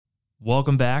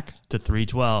Welcome back to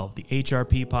 312, the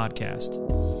HRP podcast.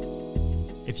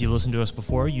 If you listened to us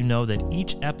before, you know that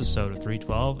each episode of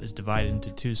 312 is divided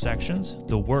into two sections.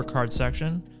 The work hard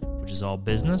section, which is all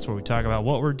business, where we talk about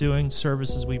what we're doing,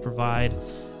 services we provide,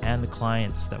 and the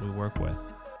clients that we work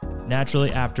with.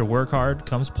 Naturally, after work hard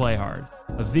comes play hard,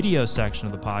 a video section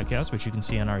of the podcast, which you can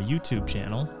see on our YouTube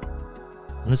channel.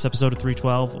 In this episode of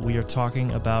 312, we are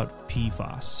talking about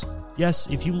PFAS.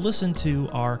 Yes, if you listen to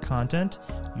our content,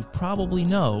 you probably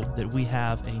know that we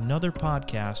have another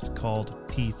podcast called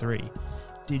P3.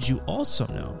 Did you also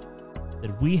know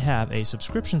that we have a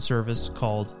subscription service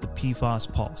called the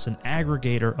PFAS Pulse, an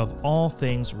aggregator of all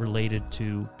things related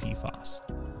to PFAS?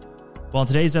 Well, in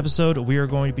today's episode, we are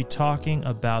going to be talking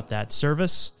about that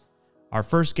service. Our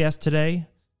first guest today,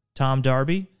 Tom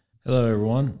Darby. Hello,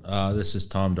 everyone. This is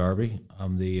Tom Darby.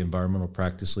 I'm the environmental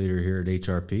practice leader here at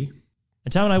HRP.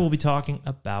 And Tom and I will be talking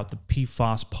about the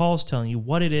PFAS Pulse, telling you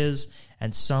what it is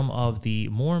and some of the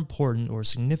more important or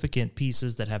significant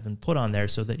pieces that have been put on there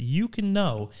so that you can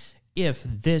know if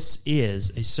this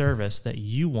is a service that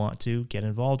you want to get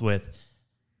involved with.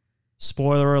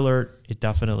 Spoiler alert, it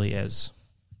definitely is.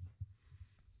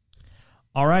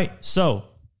 All right, so,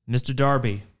 Mr.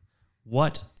 Darby,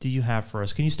 what do you have for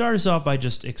us? Can you start us off by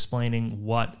just explaining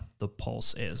what the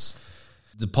Pulse is?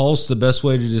 The Pulse, the best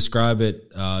way to describe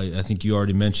it, I think you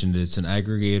already mentioned it, it's an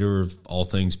aggregator of all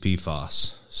things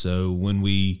PFAS. So when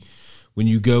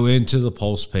you go into the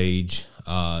Pulse page,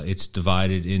 it's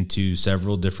divided into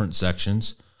several different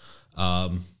sections.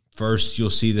 First, you'll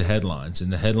see the headlines,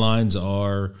 and the headlines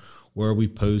are where we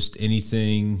post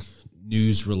anything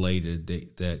news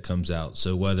related that comes out.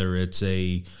 So whether it's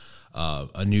a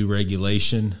new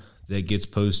regulation that gets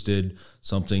posted,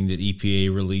 something that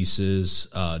EPA releases,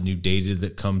 new data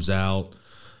that comes out,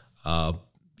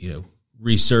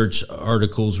 research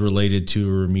articles related to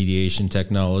remediation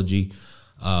technology,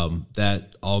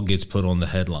 that all gets put on the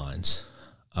headlines.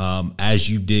 As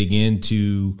you dig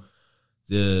into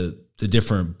the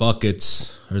different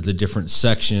buckets or the different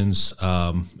sections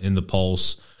in the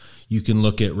Pulse, you can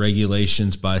look at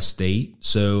regulations by state.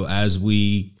 So as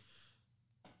we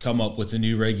come up with a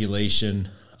new regulation,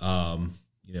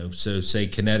 so say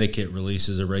Connecticut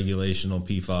releases a regulation on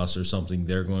PFAS or something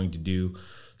they're going to do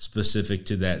specific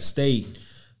to that state,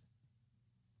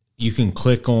 you can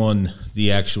click on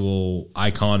the actual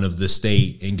icon of the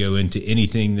state and go into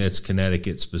anything that's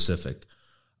Connecticut specific,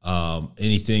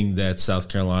 anything that's South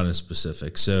Carolina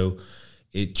specific. So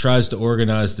it tries to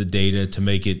organize the data to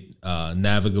make it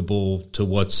navigable to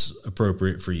what's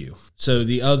appropriate for you. So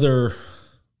the other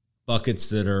buckets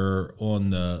that are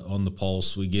on the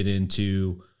Pulse, we get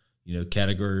into,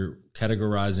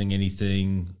 categorizing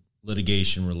anything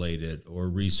litigation related or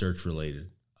research related.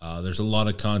 There's a lot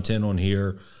of content on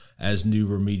here as new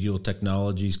remedial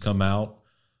technologies come out.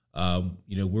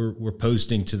 We're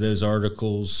posting to those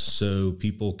articles so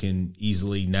people can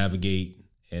easily navigate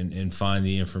and find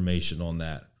the information on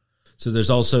that. So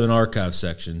there's also an archive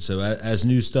section. So as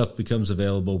new stuff becomes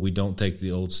available, we don't take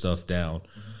the old stuff down.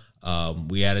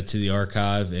 We add it to the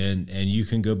archive, and you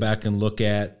can go back and look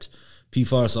at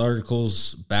PFAS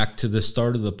articles back to the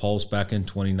start of the Pulse back in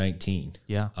 2019.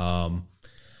 Yeah.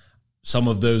 Some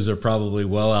of those are probably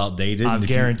well outdated. I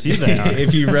guarantee they are.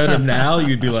 If you read them now,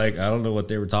 you'd be like, I don't know what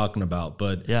they were talking about.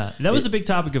 But yeah, that was a big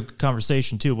topic of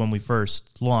conversation too when we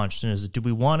first launched. And is, do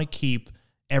we want to keep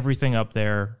everything up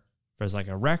there as like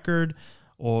a record?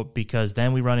 Or because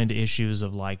then we run into issues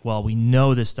of like, well, we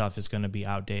know this stuff is going to be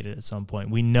outdated at some point.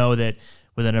 We know that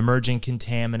with an emerging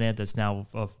contaminant that's now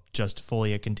just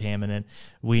fully a contaminant,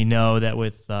 we know that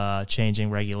with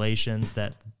changing regulations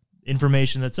that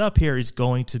information that's up here is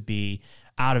going to be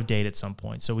out of date at some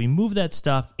point. So we move that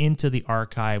stuff into the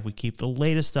archive. We keep the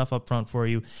latest stuff up front for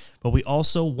you, but we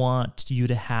also want you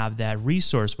to have that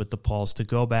resource with the Pulse to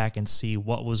go back and see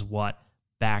what was what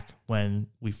back when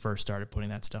we first started putting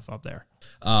that stuff up there.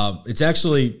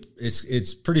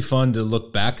 It's pretty fun to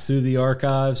look back through the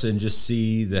archives and just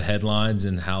see the headlines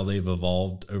and how they've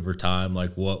evolved over time,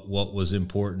 like what was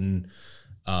important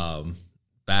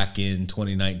back in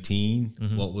 2019,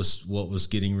 mm-hmm. what was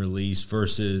getting released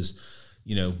versus,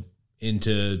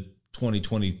 into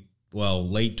 2020,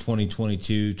 late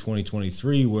 2022,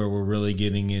 2023, where we're really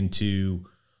getting into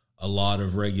a lot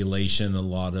of regulation, a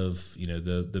lot of,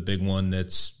 the big one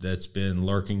that's been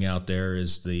lurking out there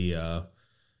is the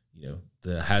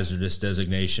hazardous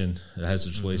designation, the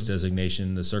hazardous mm-hmm. waste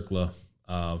designation, the CERCLA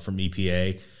from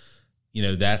EPA.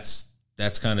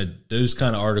 That's kind of, those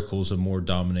kind of articles have more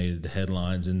dominated the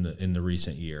headlines in the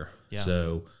recent year. Yeah.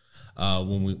 So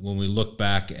when we look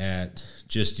back at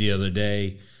just the other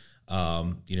day,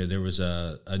 there was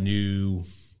a new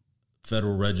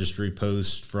Federal Registry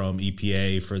post from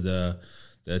EPA for the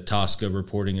TSCA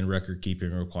reporting and record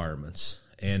keeping requirements.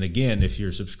 And again, if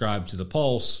you're subscribed to the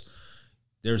Pulse,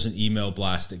 there's an email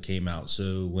blast that came out.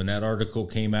 So when that article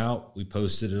came out, we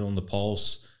posted it on the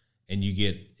Pulse, and you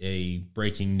get a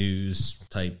breaking news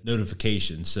type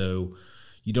notification. So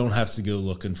you don't have to go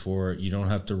looking for it. You don't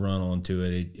have to run onto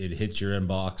it. It hits your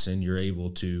inbox, and you're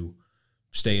able to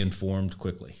stay informed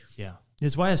quickly. Yeah.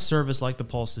 It's why a service like the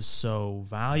Pulse is so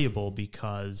valuable,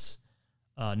 because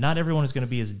not everyone is going to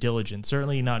be as diligent.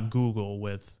 Certainly not Google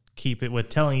with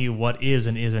telling you what is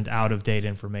and isn't out of date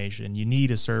information. You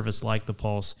need a service like the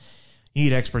Pulse. You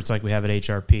need experts like we have at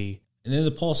HRP. And then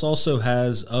the Pulse also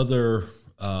has other,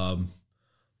 I'm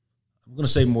going to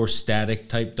say more static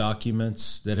type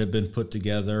documents that have been put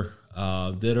together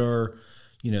that are,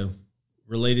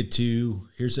 related to,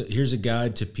 here's a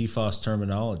guide to PFAS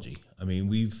terminology. I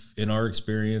mean, in our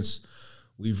experience,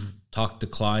 we've talked to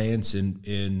clients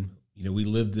and we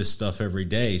live this stuff every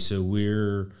day. So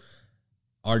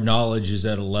our knowledge is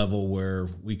at a level where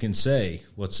we can say,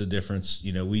 what's the difference?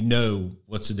 We know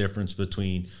what's the difference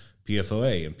between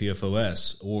PFOA and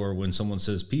PFOS, or when someone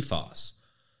says PFAS.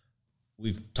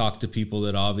 We've talked to people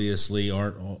that obviously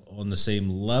aren't on the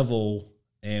same level,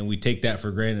 and we take that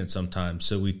for granted sometimes.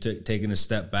 So we've taken a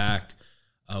step back.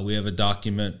 We have a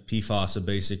document, PFAS, a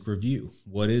basic review.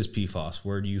 What is PFAS?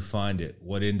 Where do you find it?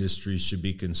 What industries should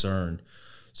be concerned?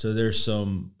 So there's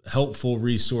some helpful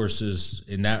resources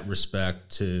in that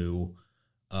respect to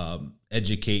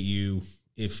educate you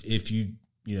if you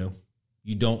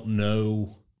don't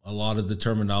know a lot of the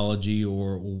terminology,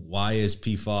 or why is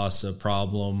PFAS a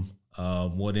problem,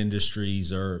 what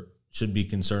industries should be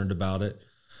concerned about it.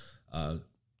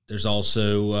 There's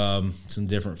also some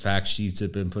different fact sheets that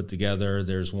have been put together.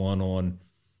 There's one on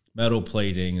metal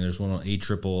plating, and there's one on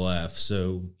AFFF.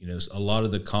 So a lot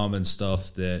of the common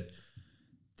stuff that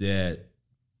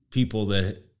people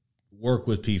that work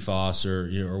with PFAS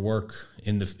or work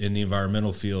in the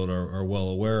environmental field are well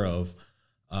aware of.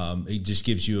 It just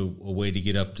gives you a way to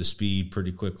get up to speed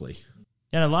pretty quickly.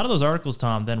 And a lot of those articles,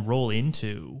 Tom, then roll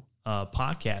into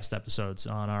podcast episodes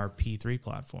on our P3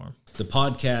 platform. The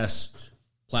podcast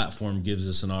platform gives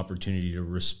us an opportunity to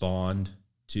respond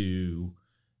to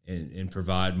and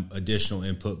provide additional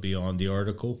input beyond the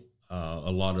article.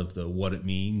 A lot of what it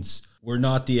means. We're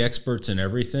not the experts in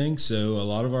everything, so a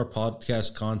lot of our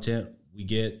podcast content, we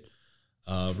get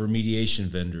remediation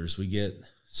vendors. We get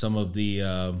some of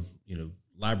the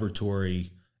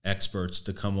laboratory experts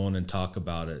to come on and talk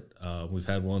about it. We've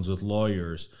had ones with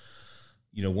lawyers.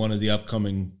 One of the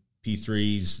upcoming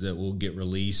P3s that will get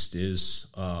released is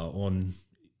on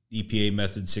EPA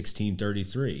method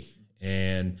 1633,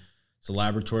 and it's a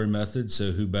laboratory method.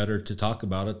 So who better to talk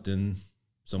about it than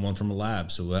someone from a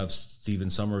lab? So we'll have Stephen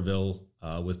Somerville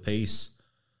with PACE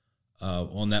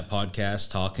on that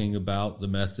podcast talking about the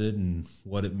method and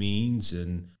what it means,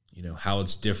 and how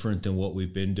it's different than what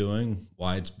we've been doing,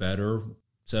 why it's better.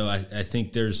 So I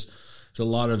think there's a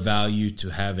lot of value to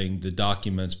having the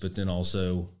documents, but then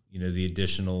also the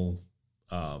addition of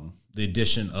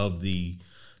the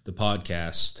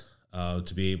podcast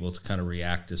to be able to kind of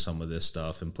react to some of this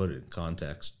stuff and put it in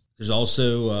context. There's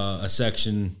also a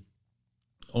section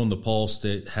on the Pulse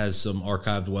that has some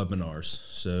archived webinars.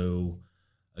 So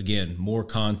again, more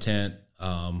content.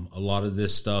 A lot of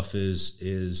this stuff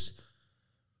is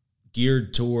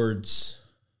geared towards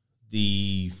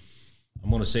the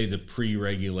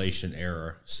pre-regulation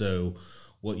era. So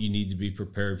what you need to be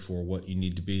prepared for, what you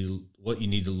need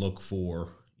to look for,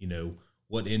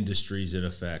 what industries it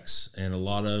affects. And a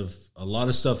lot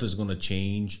of stuff is going to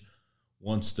change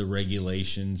once the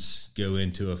regulations go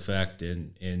into effect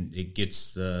and it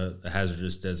gets the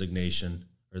hazardous designation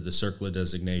or the CERCLA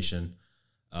designation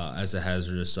as a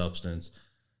hazardous substance.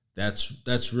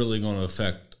 That's really going to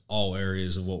affect all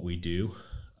areas of what we do.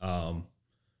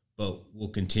 But we'll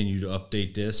continue to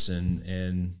update this,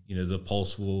 and the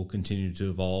Pulse will continue to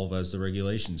evolve as the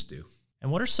regulations do.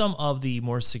 And what are some of the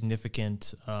more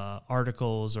significant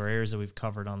articles or areas that we've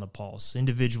covered on the Pulse?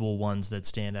 Individual ones that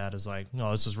stand out as like,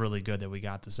 no, this was really good that we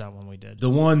got this out when we did.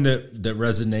 The one that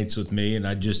resonates with me, and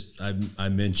I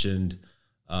mentioned,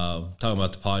 talking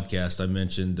about the podcast, I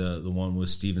mentioned the one with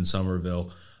Stephen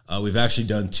Somerville. We've actually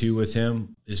done two with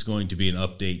him. It's going to be an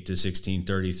update to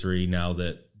 1633 now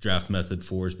that Draft Method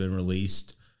 4 has been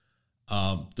released.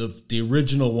 The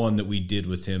original one that we did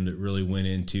with him that really went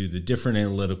into the different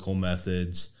analytical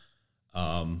methods.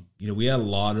 We had a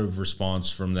lot of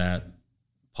response from that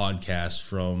podcast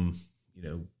from,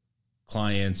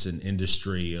 clients and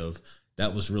industry of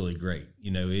that was really great.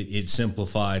 It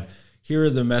simplified. Here are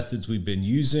the methods we've been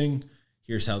using.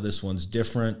 Here's how this one's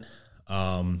different.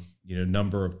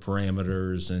 number of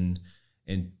parameters and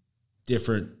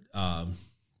different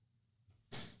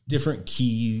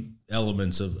key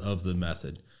elements of the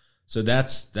method. So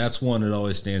that's one that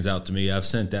always stands out to me. I've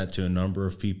sent that to a number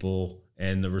of people,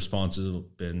 and the responses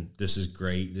have been, "This is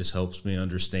great. This helps me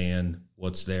understand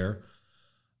what's there."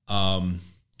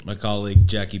 My colleague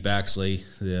Jackie Baxley,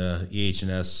 the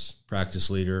EH&S practice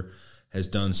leader, has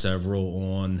done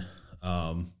several on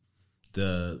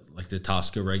the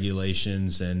TSCA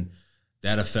regulations, and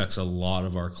that affects a lot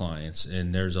of our clients.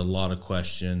 And there's a lot of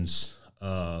questions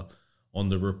on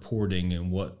the reporting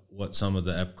and what some of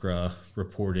the EPCRA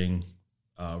reporting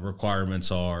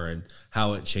requirements are and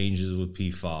how it changes with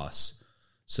PFAS.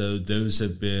 So those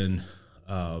have been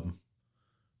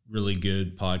really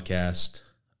good podcasts.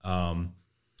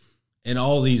 And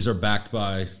all these are backed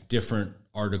by different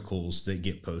articles that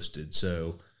get posted.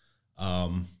 So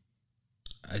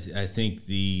I think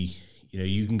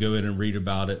you can go in and read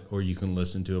about it, or you can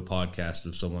listen to a podcast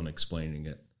of someone explaining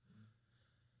it.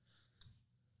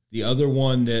 The other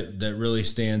one that really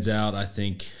stands out, I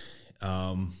think,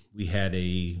 we had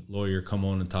a lawyer come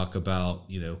on and talk about,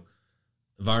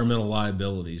 environmental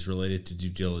liabilities related to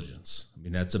due diligence. I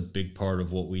mean, that's a big part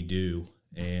of what we do.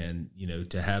 And,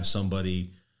 to have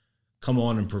somebody come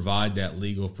on and provide that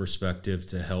legal perspective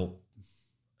to help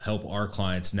our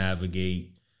clients navigate,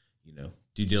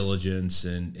 due diligence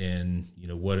and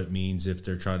what it means if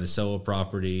they're trying to sell a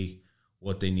property,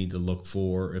 what they need to look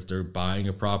for if they're buying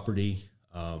a property.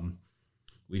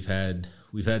 We've had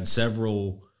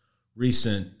several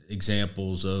recent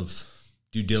examples of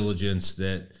due diligence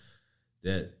that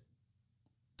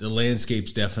the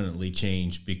landscape's definitely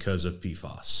changed because of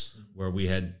PFAS, where we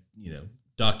had,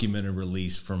 documented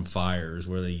release from fires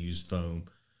where they used foam,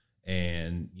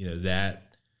 and,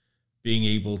 that being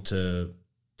able to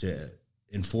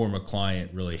inform a client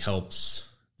really helps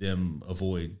them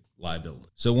avoid liability.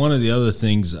 So one of the other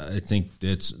things I think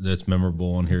that's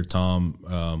memorable on here,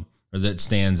 Tom, or that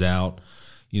stands out,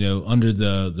 under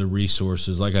the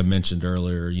resources, like I mentioned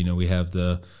earlier, we have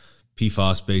the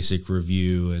PFAS basic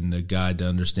review and the guide to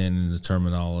understanding the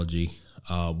terminology.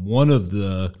 I'm going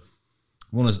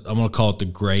to call it the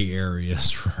gray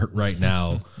areas right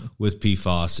now with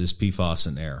PFAS is PFAS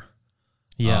and air.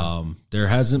 Yeah. There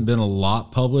hasn't been a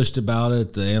lot published about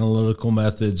it. The analytical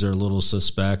methods are a little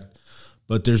suspect,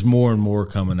 but there's more and more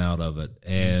coming out of it.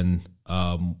 And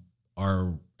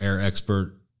our air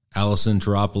expert, Allison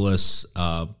Teropoulos,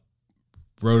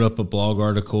 wrote up a blog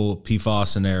article,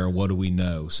 PFAS and air, what do we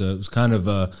know? So it was kind of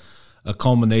a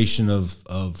culmination of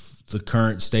the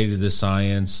current state of the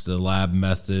science, the lab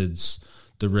methods,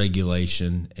 the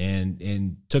regulation,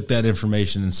 and took that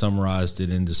information and summarized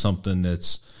it into something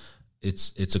that's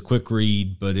it's a quick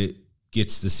read, but it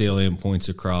gets the salient points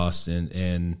across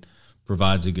and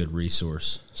provides a good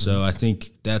resource. So I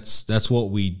think that's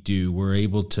what we do. We're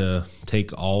able to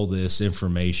take all this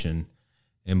information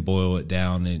and boil it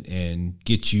down and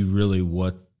get you really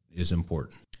what is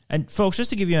important. And folks, just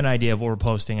to give you an idea of what we're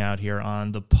posting out here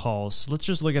on the Pulse, let's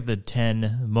just look at the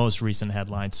 10 most recent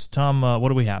headlines. Tom, what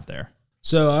do we have there?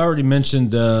 So I already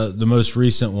mentioned the most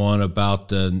recent one about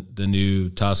the new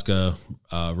TSCA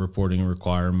reporting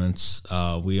requirements.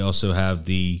 We also have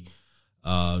the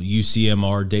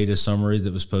UCMR data summary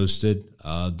that was posted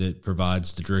that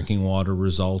provides the drinking water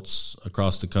results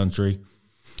across the country,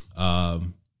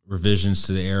 revisions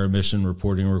to the air emission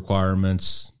reporting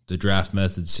requirements, the draft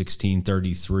method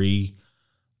 1633,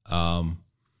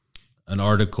 an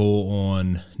article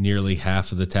on nearly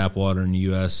half of the tap water in the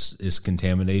U.S. is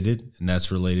contaminated, and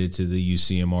that's related to the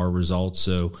UCMR results.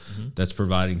 So that's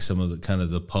providing some of the kind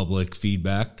of the public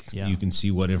feedback. Yeah. You can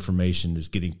see what information is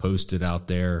getting posted out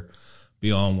there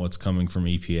beyond what's coming from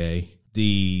EPA.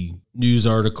 The news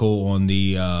article on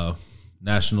the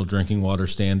national drinking water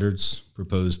standards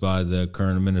proposed by the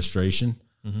current administration,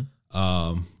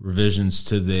 revisions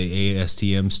to the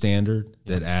ASTM standard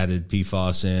that added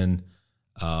PFAS in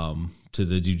to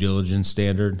the due diligence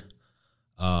standard,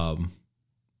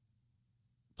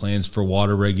 plans for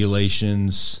water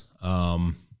regulations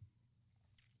and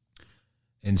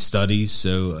studies,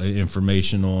 so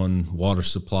information on water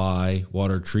supply,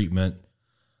 water treatment,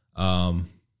 some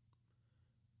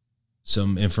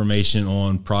information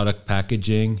on product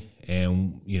packaging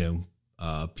and,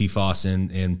 PFAS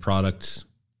in product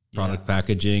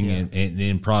packaging and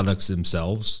in products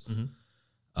themselves.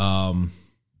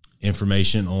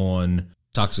 Information on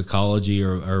toxicology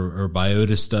or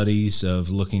biota studies of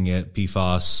looking at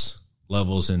PFAS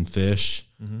levels in fish,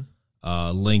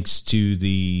 links to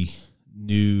the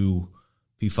new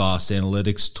PFAS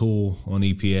analytics tool on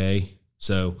EPA.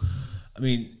 So, I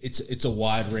mean, it's a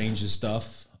wide range of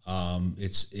stuff.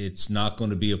 It's not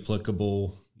going to be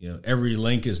applicable. Every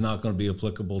link is not going to be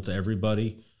applicable to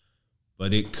everybody,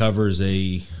 but it covers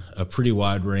a pretty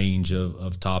wide range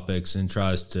of topics and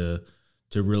tries to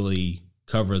really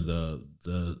cover the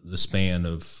span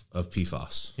of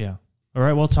PFAS. Yeah. All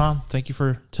right. Well, Tom, thank you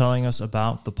for telling us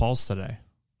about the Pulse today.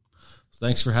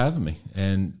 Thanks for having me,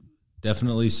 and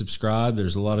definitely subscribe.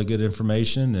 There's a lot of good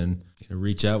information, and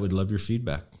reach out. We'd love your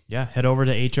feedback. Yeah. Head over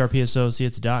to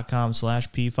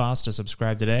hrpassociates.com/PFAS to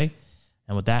subscribe today.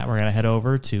 And with that, we're going to head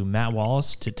over to Matt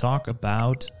Wallace to talk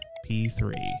about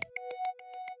P3.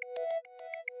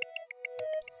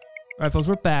 All right, folks,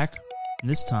 we're back,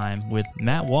 this time with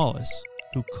Matt Wallace,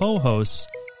 who co-hosts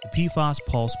the PFAS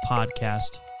Pulse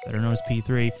podcast, better known as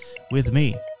P3, with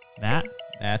me, Matt.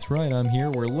 That's right, I'm here.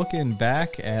 We're looking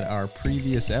back at our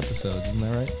previous episodes, isn't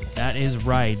that right? That is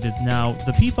right. Now,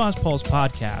 the PFAS Pulse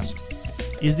podcast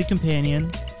is the companion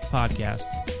podcast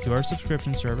to our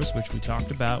subscription service, which we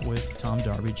talked about with Tom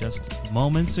Darby just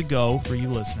moments ago for you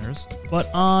listeners. But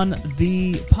on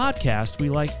the podcast, we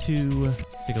like to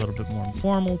take a little bit more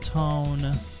informal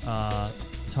tone,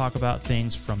 talk about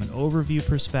things from an overview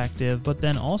perspective, but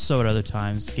then also at other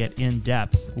times get in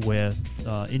depth with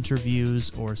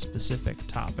interviews or specific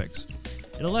topics.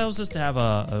 It allows us to have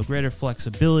a greater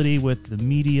flexibility with the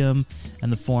medium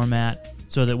and the format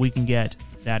so that we can get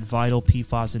that vital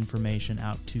PFAS information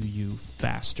out to you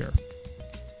faster.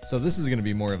 So this is going to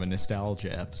be more of a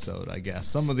nostalgia episode, I guess.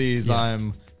 Some of these I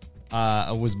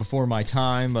was before my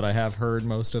time, but I have heard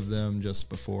most of them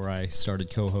just before I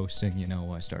started co-hosting.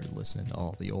 I started listening to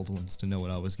all the old ones to know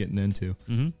what I was getting into.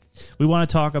 Mm-hmm. We want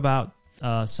to talk about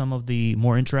some of the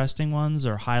more interesting ones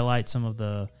or highlight some of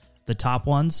the top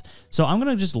ones. So I'm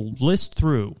going to just list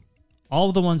through all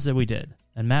of the ones that we did.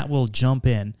 And Matt will jump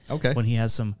in when he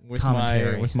has some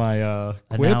commentary. With my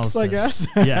quips, I guess.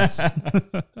 Yes.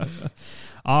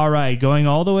 All right, going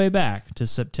all the way back to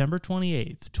September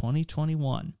 28th,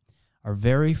 2021, our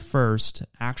very first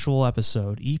actual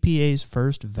episode, EPA's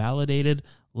first validated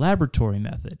laboratory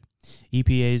method,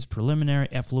 EPA's preliminary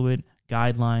effluent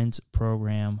guidelines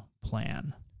program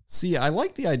plan. See, I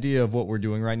like the idea of what we're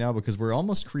doing right now because we're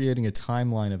almost creating a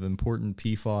timeline of important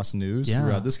PFAS news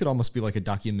throughout. This could almost be like a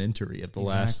documentary of the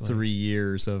last 3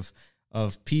 years of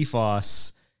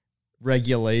PFAS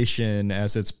regulation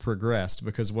as it's progressed,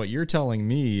 because what you're telling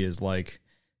me is like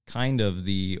kind of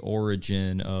the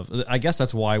origin of, I guess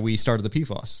that's why we started the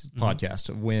PFAS podcast.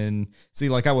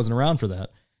 I wasn't around for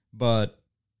that, but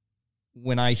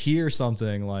when I hear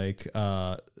something like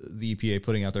the EPA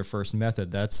putting out their first method,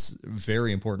 that's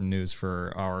very important news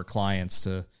for our clients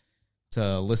to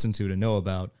listen to know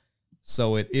about.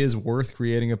 So it is worth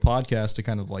creating a podcast to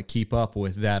kind of like keep up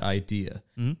with that idea.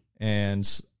 Mm-hmm.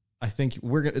 And I think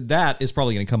that is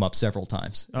probably going to come up several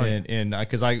times. And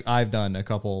because I've done a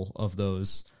couple of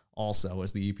those also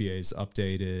as the EPA's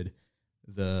updated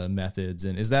the methods.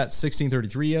 And is that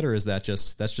 1633 yet, or is that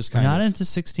that's just kind of not into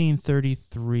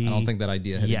 1633? I don't think that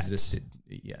idea had existed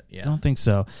yet. Yeah, I don't think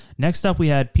so. Next up, we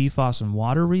had PFAS and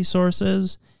water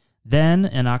resources. Then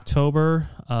in October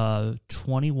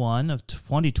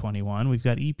 2021, we've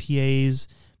got EPA's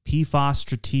PFAS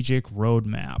strategic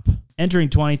roadmap. Entering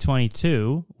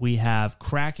 2022, we have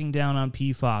cracking down on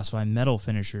PFAS, why metal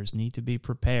finishers need to be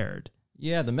prepared.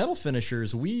 Yeah, the metal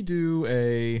finishers, we do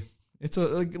it's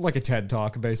like a TED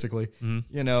Talk, basically,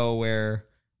 where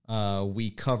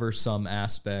we cover some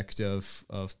aspect of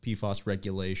PFAS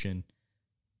regulation.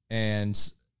 And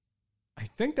I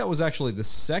think that was actually the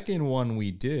second one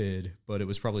we did, but it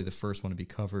was probably the first one to be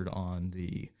covered on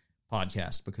the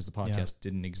podcast because the podcast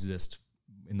didn't exist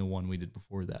in the one we did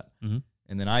before that. Mm-hmm.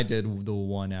 And then I did the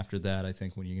one after that, I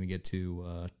think, when you're going to get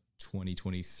to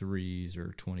 2023s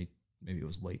or maybe it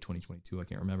was late 2022. I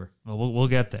can't remember. Well, we'll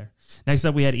get there. Next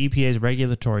up, we had EPA's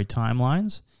regulatory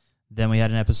timelines. Then we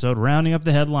had an episode rounding up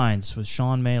the headlines with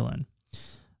Sean Malin.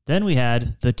 Then we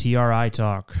had the TRI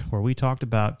talk, where we talked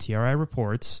about TRI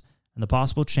reports and the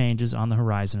possible changes on the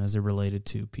horizon as they're related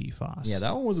to PFAS. Yeah,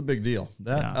 that one was a big deal.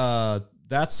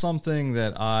 That's something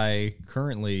that I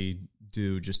currently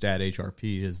do just at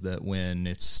HRP, is that when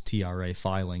it's TRA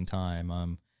filing time,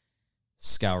 I'm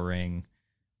scouring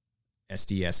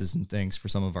SDSs and things for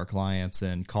some of our clients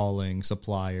and calling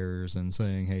suppliers and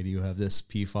saying, hey, do you have this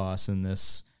PFAS in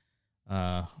this?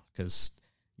 Because,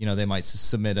 they might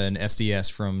submit an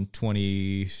SDS from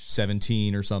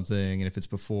 2017 or something. And if it's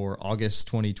before August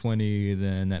 2020,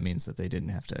 then that means that they didn't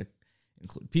have to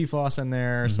include PFAS in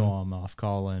there. Mm-hmm. So I'm off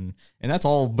calling. And that's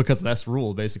all because of this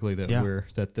rule, basically,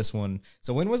 that this one.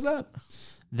 So when was that?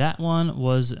 That one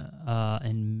was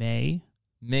in May.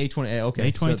 May 20. Okay,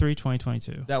 May 23,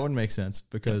 2022. That would make sense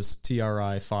because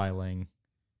TRI filing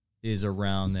is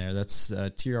around there. That's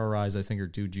TRIs, I think, are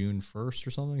due June 1st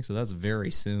or something. So that's very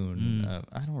soon.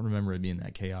 I don't remember it being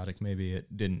that chaotic. Maybe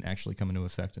it didn't actually come into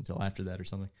effect until after that or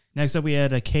something. Next up, we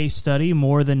had a case study,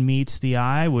 More Than Meets the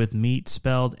Eye, with meat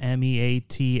spelled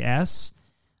MEATS,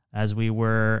 as we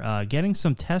were getting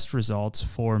some test results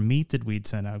for meat that we'd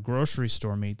sent out, grocery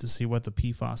store meat, to see what the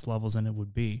PFAS levels in it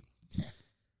would be.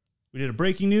 We did a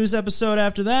breaking news episode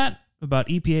after that about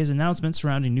EPA's announcement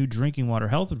surrounding new drinking water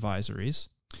health advisories.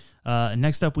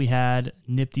 Next up, we had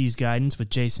NIPD's guidance with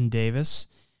Jason Davis,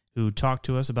 who talked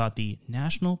to us about the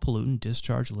National Pollutant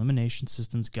Discharge Elimination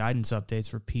System's guidance updates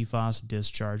for PFAS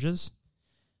discharges.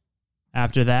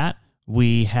 After that,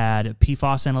 we had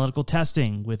PFAS analytical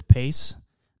testing with PACE.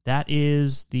 That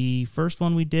is the first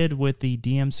one we did with the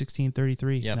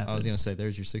DM1633 Yep, method. I was going to say,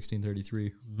 there's your 1633.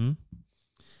 Mm-hmm.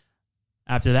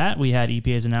 After that, we had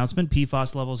EPA's announcement,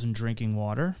 PFAS levels in drinking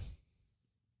water.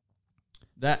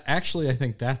 That actually, I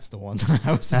think that's the one that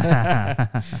I was.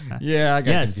 Yeah, I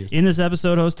got confused. In this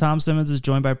episode, host Tom Simmons is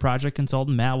joined by project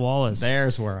consultant Matt Wallace.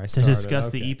 There's where I to started. discuss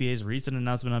the EPA's recent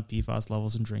announcement on PFAS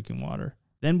levels in drinking water.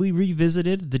 Then we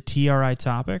revisited the TRI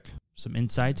topic, some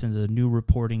insights into the new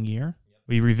reporting year.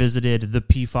 We revisited the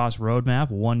PFAS roadmap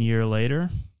 1 year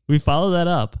later. We follow that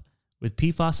up with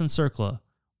PFAS and CERCLA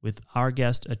with our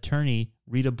guest attorney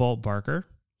Rita Bolt-Barker,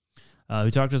 who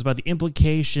talked to us about the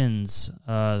implications,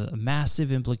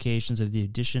 massive implications of the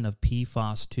addition of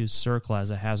PFAS to CERCLA as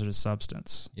a hazardous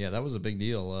substance. Yeah, that was a big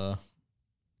deal.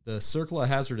 The CERCLA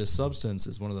hazardous substance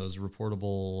is one of those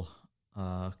reportable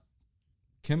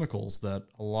chemicals that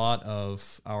a lot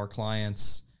of our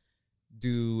clients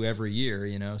do every year,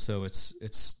 you know, so it's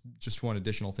just one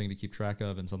additional thing to keep track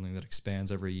of and something that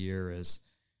expands every year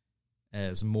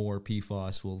as more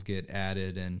PFAS will get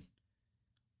added. And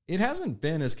it hasn't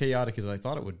been as chaotic as I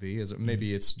thought it would be.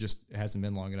 Maybe it hasn't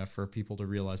been long enough for people to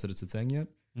realize that it's a thing yet.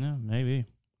 Yeah, maybe.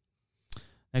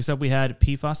 Next up, we had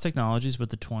PFAS Technologies with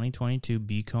the 2022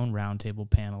 B-Cone Roundtable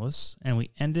panelists, and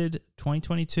we ended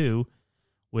 2022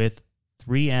 with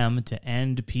 3M to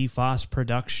end PFAS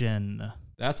production.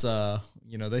 That's,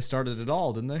 they started it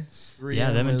all, didn't they? 3M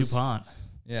yeah, them and DuPont.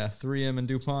 Yeah, 3M and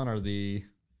DuPont are the...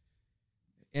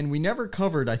 And we never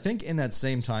covered, I think, in that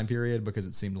same time period, because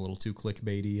it seemed a little too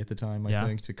clickbaity at the time, I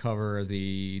think, to cover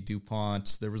the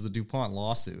DuPont. There was a DuPont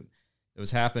lawsuit that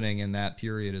was happening in that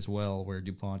period as well, where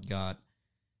DuPont got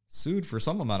sued for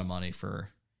some amount of money for,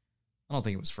 I don't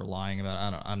think it was for lying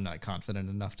about, I'm not confident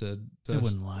enough to they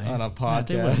wouldn't lie on a Yeah,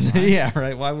 podcast. Yeah,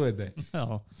 right. Why would they?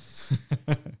 No.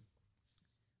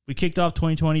 We kicked off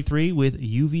 2023 with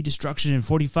UV destruction in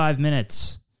 45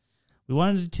 minutes. We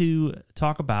wanted to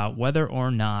talk about whether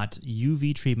or not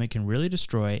UV treatment can really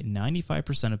destroy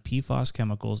 95% of PFAS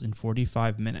chemicals in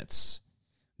 45 minutes.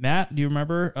 Matt, do you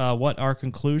remember what our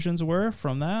conclusions were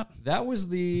from that? That was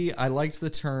I liked the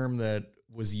term that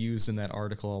was used in that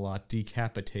article a lot,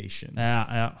 decapitation.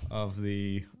 Yeah. Of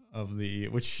the,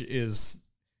 which is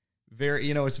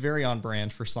very, it's very on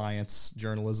brand for science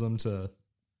journalism to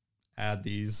add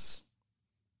these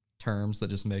terms that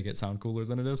just make it sound cooler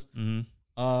than it is.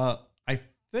 Mm-hmm. I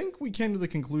think we came to the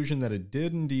conclusion that it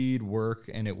did indeed work,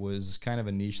 and it was kind of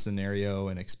a niche scenario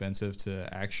and expensive to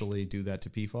actually do that to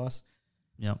PFAS.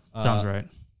 Yep, sounds right.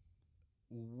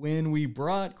 When we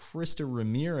brought Krista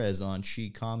Ramirez on, she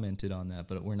commented on that,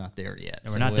 but we're not there yet.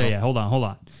 We're not there yet. Hold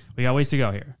on. We got ways to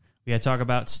go here. We got to talk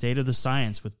about State of the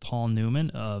Science with Paul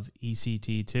Newman of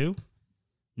ECT2.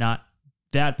 Not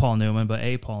that Paul Newman, but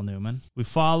a Paul Newman. We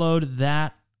followed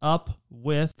that up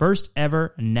with first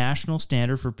ever national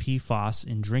standard for PFAS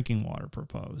in drinking water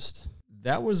proposed.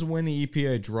 That was when the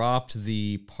EPA dropped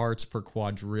the parts per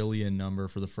quadrillion number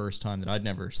for the first time. That I'd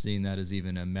never seen that as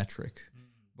even a metric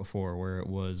before, where it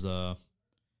was the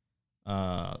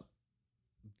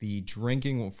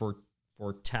drinking for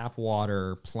tap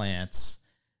water plants,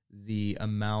 the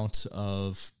amount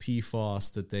of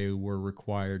PFAS that they were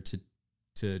required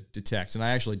to detect. And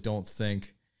I actually don't think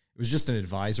it was just an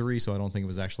advisory, so I don't think it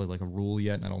was actually like a rule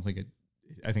yet, and I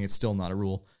think it's still not a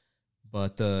rule.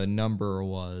 But the number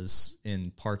was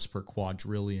in parts per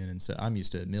quadrillion, and so I'm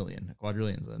used to a million. A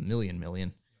quadrillion's a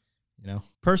million,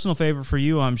 Personal favorite for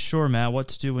you, I'm sure, Matt, what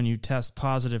to do when you test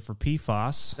positive for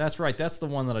PFAS. That's right. That's the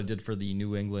one that I did for the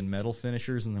New England metal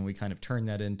finishers, and then we kind of turned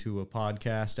that into a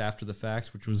podcast after the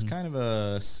fact, which was kind of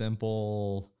a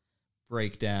simple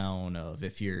breakdown of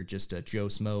if you're just a Joe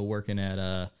Smo working at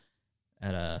a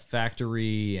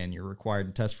factory and you're required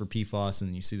to test for PFAS,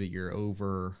 and you see that you're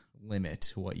over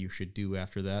limit, what you should do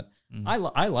after that. I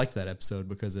liked that episode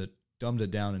because it dumbed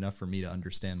it down enough for me to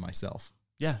understand myself.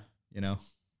 Yeah.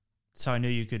 That's how I knew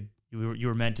you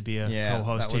were meant to be a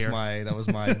co-host that here. That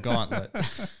was my gauntlet.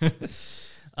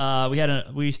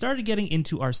 We started getting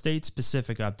into our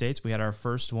state-specific updates. We had our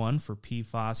first one for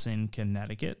PFAS in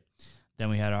Connecticut. Then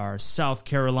we had our South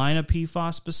Carolina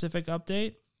PFAS-specific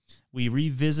update. We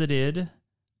revisited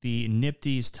the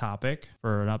NIPD's topic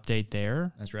for an update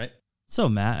there. That's right. So,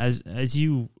 Matt, as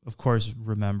you, of course,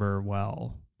 remember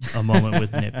well, a moment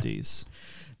with NIPD's.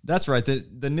 That's right. The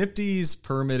NIPD's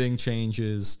permitting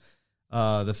changes,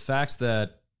 the fact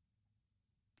that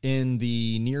in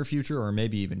the near future, or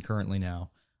maybe even currently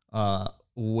now,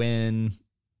 when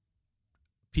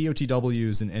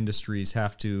POTWs and industries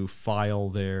have to file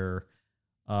their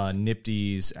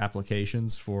NIPD's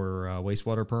applications for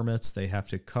wastewater permits, they have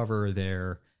to cover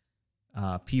their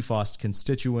PFAS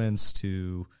constituents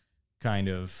to kind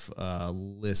of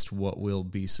list what will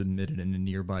be submitted in the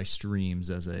nearby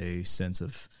streams as a sense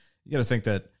of, you got to think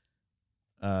that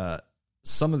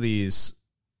some of these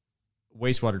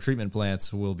wastewater treatment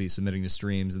plants will be submitting to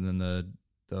streams, and then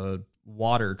the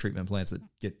water treatment plants that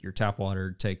get your tap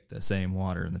water take the same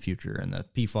water in the future. And the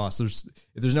PFAS,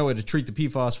 if there's no way to treat the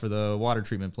PFAS for the water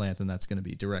treatment plant, then that's going to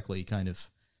be directly kind of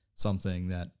something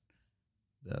that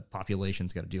the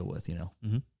population's got to deal with,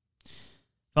 Mm-hmm.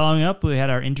 Following up, we had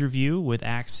our interview with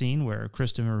Axine, where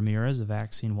Krista Ramirez of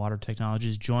Axine Water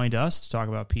Technologies joined us to talk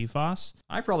about PFAS.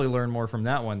 I probably learned more from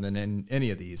that one than in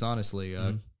any of these, honestly.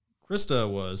 Krista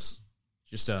was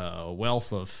just a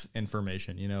wealth of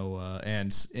information,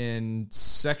 and in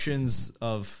sections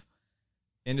of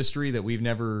industry that we've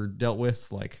never dealt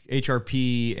with, like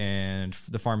HRP and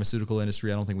the pharmaceutical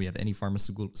industry. I don't think we have any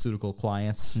pharmaceutical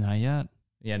clients. Not yet.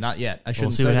 Yeah, not yet. I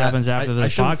shouldn't see say what that. happens after the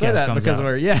podcast say that comes because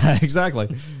out. Yeah, exactly.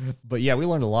 But yeah, we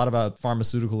learned a lot about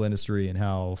pharmaceutical industry and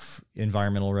how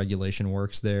environmental regulation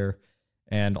works there,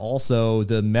 and also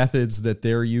the methods that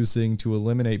they're using to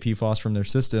eliminate PFAS from their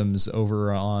systems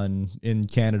over in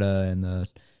Canada and the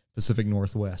Pacific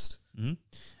Northwest. Mm-hmm.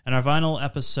 And our final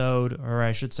episode, or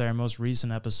I should say our most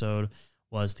recent episode,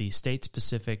 was the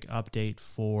state-specific update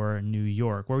for New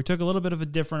York, where we took a little bit of a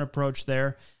different approach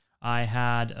there. I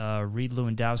had Reed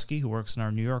Lewandowski, who works in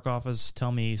our New York office,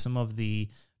 tell me some of the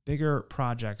bigger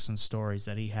projects and stories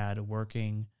that he had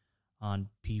working on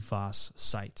PFAS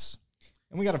sites.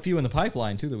 And we got a few in the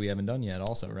pipeline, too, that we haven't done yet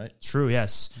also, right? True,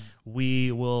 yes.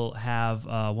 We will have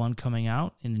one coming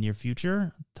out in the near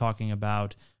future talking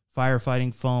about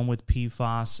firefighting foam with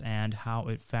PFAS and how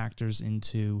it factors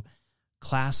into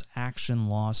class action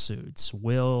lawsuits.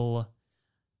 Will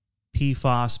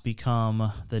PFAS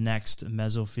become the next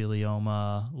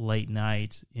mesothelioma late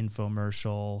night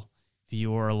infomercial? If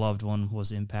you or a loved one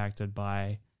was impacted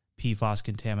by PFAS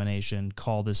contamination,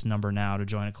 call this number now to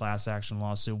join a class action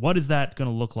lawsuit. What is that going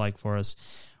to look like for us?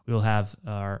 We will have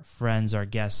our friends, our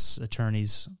guests,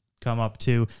 attorneys come up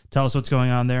to tell us what's going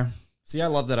on there. See, I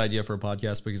love that idea for a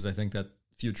podcast because I think that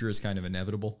future is kind of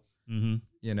inevitable. Mm-hmm.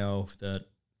 That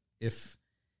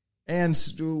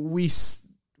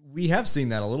we have seen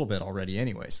that a little bit already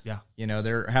anyways. Yeah.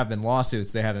 There have been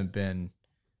lawsuits. There have been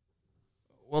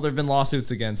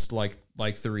lawsuits against like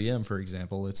 3M, for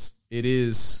example.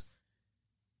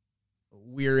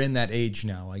 We're in that age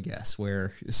now, I guess,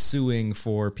 where suing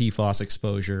for PFAS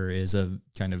exposure is a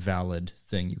kind of valid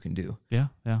thing you can do. Yeah,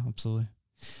 absolutely.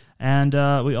 And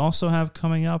we also have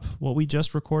coming up what we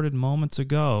just recorded moments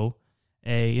ago,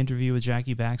 a interview with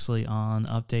Jackie Baxley on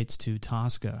updates to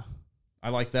Tosca. I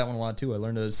liked that one a lot, too. I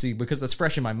learned to see, because that's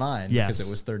fresh in my mind, yes, because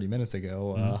it was 30 minutes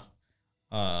ago.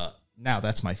 Now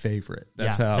that's my favorite.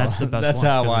 That's the best that's one,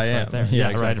 how I am. Right there. Yeah,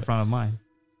 exactly. Right in front of mine.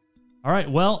 All right.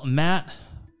 Well, Matt,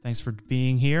 thanks for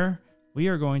being here. We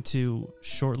are going to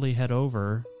shortly head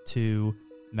over to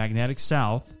Magnetic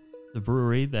South, the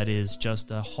brewery that is just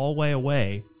a hallway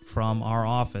away from our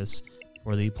office,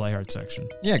 for the Play Hard section.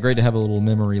 Yeah, great to have a little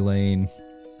memory lane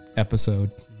episode.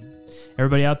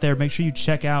 Everybody out there, make sure you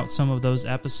check out some of those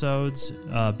episodes.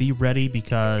 Be ready,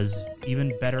 because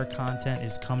even better content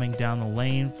is coming down the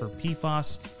lane for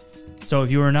PFAS. So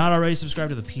if you are not already subscribed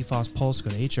to the PFAS Pulse, go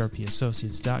to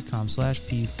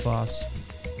hrpassociates.com/PFAS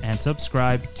and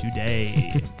subscribe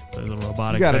today. There's a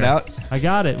robotic. You got there. it out. I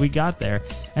got it. We got there.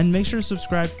 And make sure to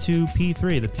subscribe to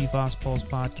P3, the PFAS Pulse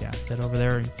podcast. Head over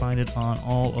there and find it on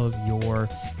all of your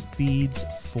feeds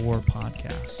for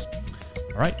podcasts.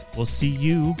 All right. We'll see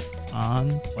you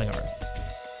on Play Hard.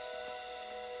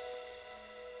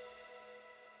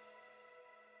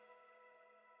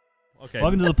 Okay.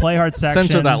 Welcome to the Play Hard section.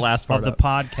 Censor that last part of the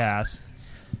podcast.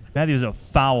 Matthew's a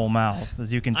foul mouth,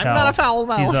 as you can tell. I'm not a foul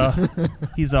mouth.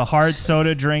 He's a hard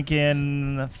soda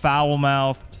drinking foul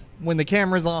mouth. When the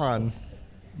camera's on,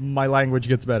 my language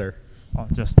gets better. Oh,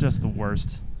 just the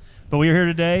worst. But we are here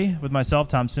today with myself,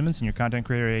 Tom Simmons, and your content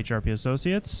creator at HRP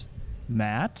Associates,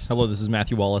 Matt. Hello, this is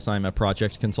Matthew Wallace. I'm a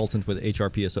project consultant with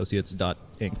HRP Associates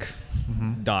Inc.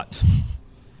 Dot.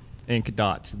 Inc.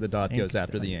 Dot. The dot goes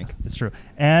after the ink. That's true.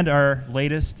 And our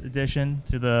latest addition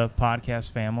to the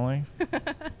podcast family.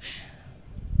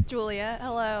 Julia.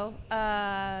 Hello.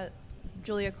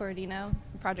 Julia Corradino,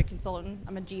 project consultant.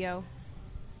 I'm a geo.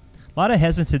 A lot of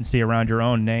hesitancy around your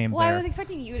own name Well, there. I was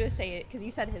expecting you to say it because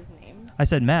you said his name. I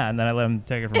said Matt, and then I let him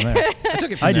take it from there. I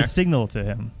took it from I there. just signaled to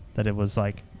him that it was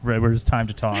like it was time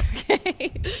to talk.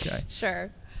 Okay. Okay.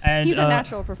 Sure. And He's a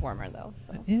natural performer, though.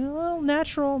 So. Yeah, well,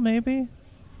 natural maybe.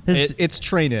 It's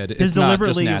trained. His It's not just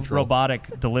deliberately natural.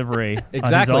 robotic delivery.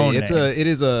 Exactly. On his own name. It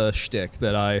is a shtick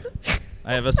that I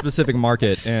have a specific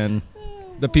market, and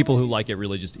the people who like it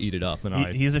really just eat it up,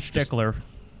 and He's a stickler.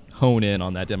 hone in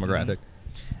on that demographic.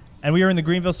 And we are in the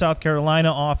Greenville, South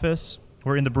Carolina office.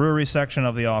 We're in the brewery section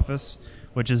of the office,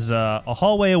 which is a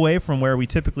hallway away from where we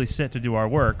typically sit to do our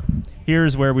work.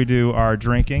 Here's where we do our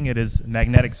drinking. It is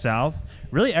Magnetic South.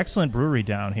 Really excellent brewery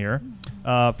down here.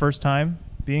 First time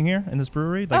being here in this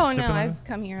brewery? Oh, no, I've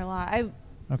come here a lot. I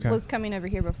Okay. was coming over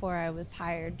here before I was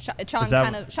hired. Sean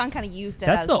kind of used it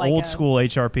That's as the like old school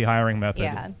HRP hiring method.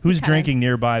 Yeah, Who's he kinda- drinking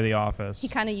nearby the office? He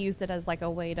kind of used it as like a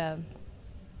way to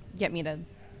get me to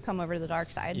come over to the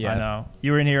dark side. Yeah. I know.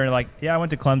 You were in here and like, yeah, I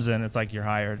went to Clemson. It's like you're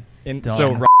hired. And Done.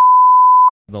 so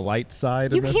the light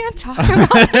side You of this? can't talk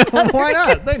about another Why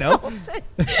not? They know. consultant.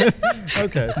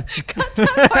 Okay.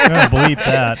 I'm going to bleep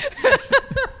that.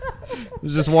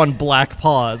 There's just one black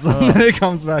pause, and then it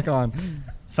comes back on.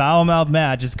 Foul mouth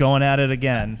Matt just going at it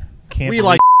again. Can't We believe-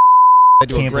 like. They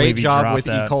do a Can't great believe he job dropped with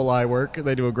that. E. coli work.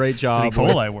 They do a great E. job.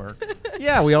 coli work.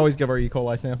 Yeah, we always give our E.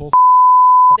 coli samples.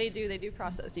 They do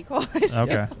process E. coli.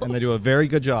 Okay. And they do a very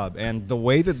good job. And the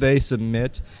way that they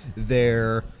submit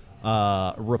their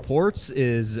reports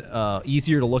is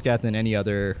easier to look at than any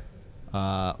other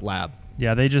lab.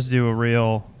 Yeah, they just do a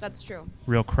real That's true.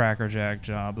 crackerjack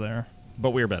job there.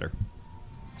 But we're better.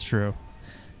 It's true.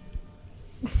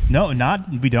 No,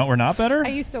 we don't. We're not better? I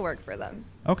used to work for them,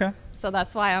 Okay. so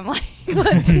that's why I'm like,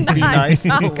 let's not Be nice.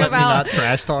 talk Let me about not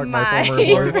trash talk my my- former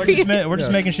employer. We're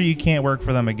just making sure you can't work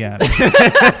for them again.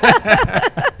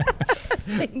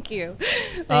 Thank you.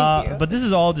 Thank you. But this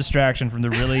is all distraction from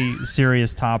the really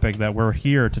serious topic that we're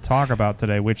here to talk about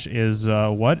today, which is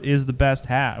what is the best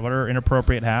hat? What are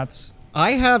inappropriate hats?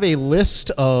 I have a list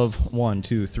of 1,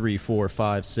 2, 3, 4,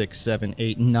 5, 6, 7,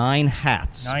 8, 9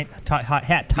 hats. Hat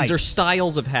types. These are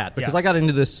styles of hat because Yes. I got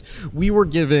into this. We were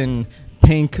given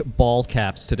pink ball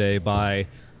caps today by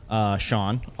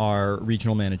Sean, our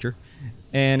regional manager,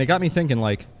 and it got me thinking.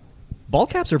 Like, ball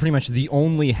caps are pretty much the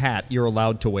only hat you're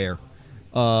allowed to wear.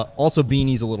 Also,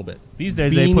 beanies a little bit. These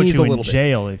days they put Beanies a you in little bit.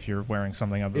 jail if you're wearing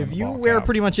something other than If a you ball wear cap.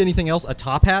 pretty much anything else, a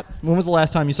top hat. When was the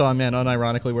last time you saw a man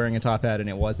unironically wearing a top hat and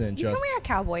it wasn't You just? can wear a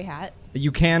cowboy hat.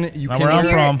 You can. You Not can. where I'm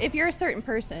If from. if you're a certain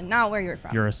person, not where you're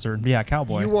from. You're a certain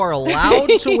cowboy. You are allowed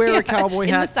to wear a cowboy in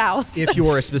hat the South. if you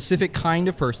are a specific kind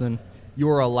of person. You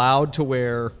are allowed to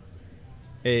wear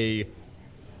a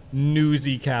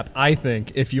newsy cap, I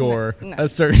think, if you're No. a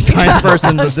certain kind of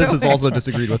person, but this is also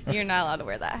disagreed with. You're not allowed to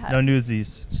wear that hat. No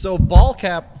newsies. So ball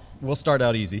cap, we'll start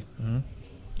out easy.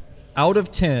 Out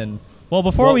of 10, Well,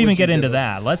 before What we would even you get give into it?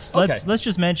 that, let's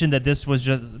just mention that this was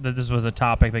a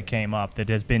topic that came up that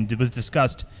was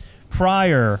discussed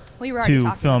prior We were already to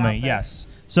talking filming. about this. Yes.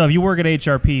 So if you work at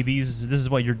HRP, this is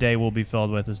what your day will be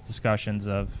filled with: is discussions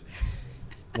of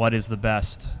what is the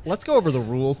best let's go over the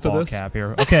rules to ball this. cap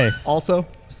here. Okay, Also,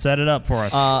 set it up for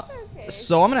us.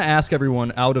 so I'm going to ask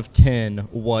everyone out of 10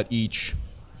 what each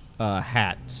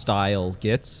hat style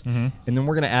gets, and then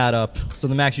we're going to add up. So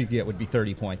the max you get would be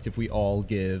 30 points if we all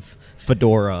give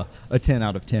Fedora a 10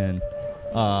 out of 10.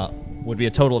 Would be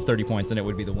a total of 30 points, and it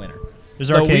would be the winner. There's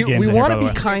so arcade we games in here, want by to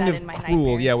the be way. kind Hear of that in my cruel.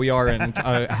 nightmares. Yeah, we are in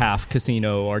a half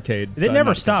casino arcade. It so never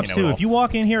not a stops casino too. at If you all.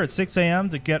 walk in here at 6 a.m.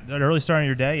 to get an early start on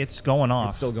your day, it's going off.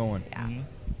 It's still going. Yeah.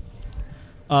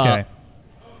 Okay.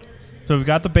 So we've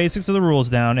got the basics of the rules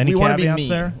down. Any we want to be caveats mean.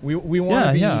 there? We want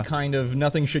to be Yeah. kind of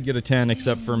nothing should get a 10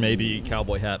 except for maybe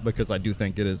cowboy hat because I do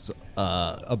think it is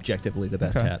objectively the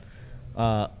best Okay. hat.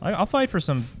 I'll fight for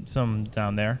some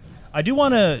down there. I do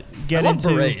want to get I love into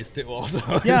berets too. Also,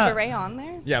 Yeah. Is Beret on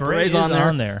there? yeah, Beret berets is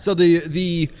on there. So the What if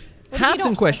you hats in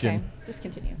don't- question: Okay, just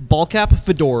continue. ball cap,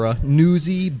 fedora,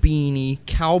 newsy, beanie,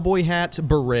 cowboy hat,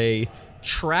 beret,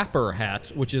 trapper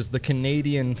hat, which is the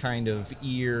Canadian kind of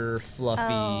ear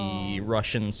fluffy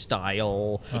Russian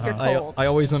style. If you're I, cold. I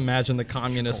always imagine the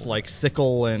communists like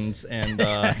sickle and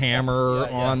hammer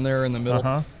on there in the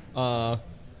middle.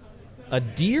 A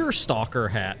deer stalker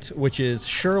hat, which is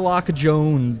Sherlock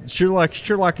Jones.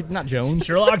 Sherlock, not Jones.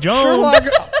 Sherlock Jones.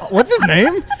 Sherlock What's his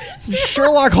name?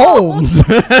 Sherlock Holmes.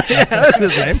 Yeah, that's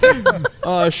his name.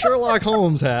 Sherlock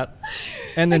Holmes hat.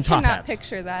 And then I top cannot hats.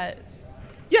 picture that.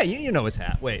 Yeah, you know his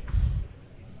hat. Wait.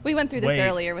 We went through this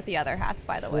earlier with the other hats,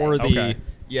 by the way. For the Okay.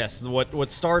 yes, what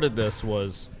started this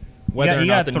was He whether or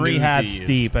not got the 3 hats newsies-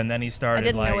 deep, and then he started I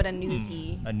didn't like know what a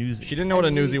newsie. a newsie. She didn't know what a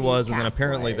A newsie newsie was, and then cap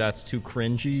apparently was. that's too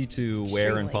cringy to wear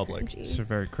in Extremely public. cringy. It's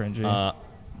very cringy.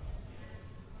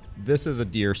 This is a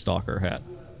deer stalker hat.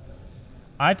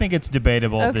 I think it's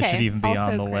debatable if this Okay, should even be also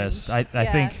on the cringe. list. I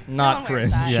Yeah. think. Not No one wears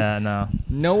cringe. that. Yeah, no.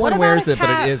 No What one about wears a it, but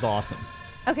cap? it is awesome.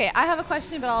 Okay, I have a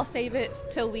question, but I'll save it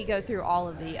till we go through all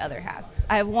of the other hats.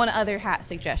 I have one other hat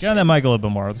suggestion. Get on that mic a little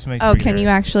bit more. Let's make Oh, sure can hear you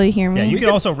it. actually hear me? Yeah, you can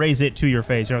also raise it to your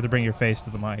face. You don't have to bring your face to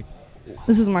the mic.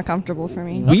 This is more comfortable for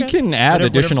me. We Okay. can add Whatever-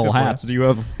 additional whatever's good for hats. Do you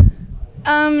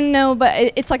have? No,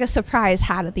 but it's like a surprise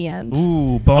hat at the end.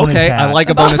 Ooh, bonus Okay, hat. I like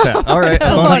a bonus hat. All right, a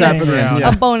bonus hat for the Yeah. end. A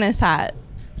Yeah. bonus hat.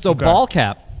 So Okay. ball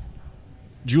cap.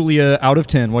 Julia, out of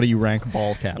 10, what do you rank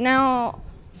ball cap? Now,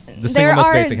 The single there most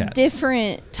are basic hat.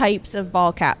 different types of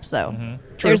ball caps, though.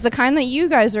 True. There's the kind that you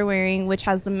guys are wearing, which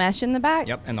has the mesh in the back.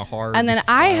 Yep, and the hard. And then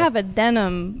I style. have a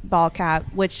denim ball cap,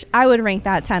 which I would rank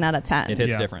that 10 out of 10. It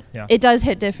hits Yeah, different. Yeah. It does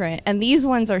hit different. And these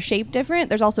ones are shaped different.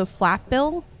 There's also flat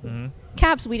bill Mm-hmm.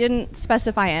 caps. We didn't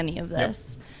specify any of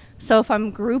this. So if I'm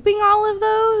grouping all of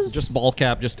those, Just ball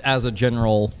cap, just as a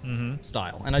general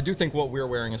style. And I do think what we're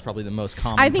wearing is probably the most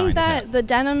common. I think kind of that hat. the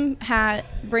denim hat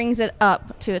brings it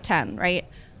up to a 10, right?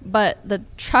 But the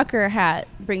trucker hat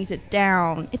brings it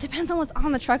down. It depends on what's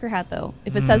on the trucker hat, though.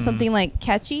 If it says something like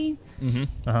catchy,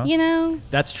 Uh-huh. you know,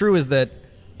 That's true. Is that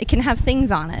it can have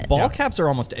things on it. ball caps are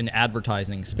almost an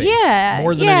advertising space. Yeah,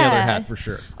 more than any other yeah. hat for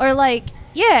sure. Or like,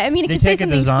 yeah, I mean, it They can say take a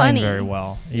something design funny. very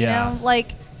well. You Yeah. know,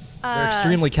 like They're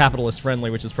extremely capitalist friendly,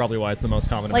 which is probably why it's the most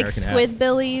common like American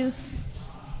Squidbillies.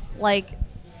 Like,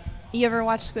 you ever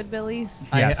watch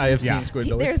Squidbillies? hat. Yes, I have yeah. seen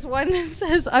Squidbillies. There's one that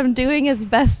says, "I'm doing as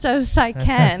best as I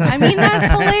can." I mean, that's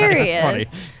hilarious. It's funny.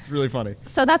 It's really funny.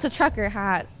 So that's a trucker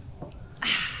hat.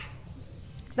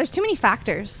 There's too many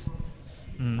factors.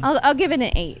 I'll give it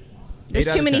an 8. There's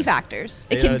 8 out too of many 10. factors.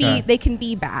 8 It can out of be 10. they can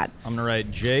be bad. I'm gonna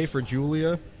write J for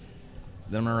Julia.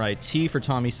 Then I'm gonna write T for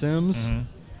Tommy Sims, and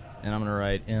I'm gonna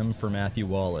write M for Matthew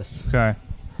Wallace. Okay.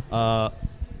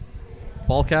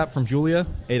 Ball cap from Julia,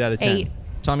 8 out of 10. 8.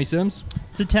 Tommy Sims,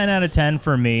 It's a 10 out of 10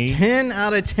 for me. 10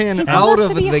 out of 10 He told out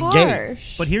us of to be the gate.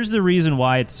 harsh. But here's the reason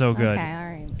why it's so good. Okay, all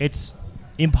right. It's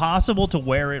impossible to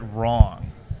wear it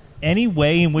wrong. Any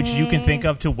way in which you can think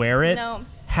of to wear it No,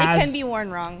 has it can be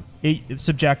worn wrong.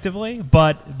 subjectively,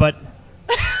 but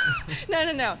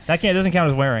No. that doesn't count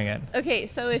as wearing it. Okay,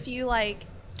 so if you like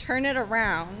turn it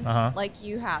around Uh-huh. like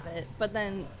you have it, but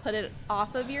then put it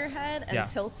off of your head and Yeah.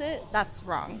 tilt it, that's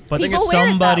wrong. But People wear it that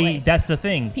somebody way. that's the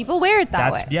thing. People wear it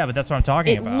that way. Yeah, but that's what I'm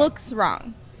talking It about. looks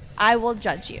wrong. I will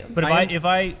judge you. But if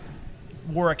I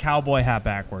wore a cowboy hat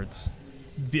backwards,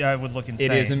 I would look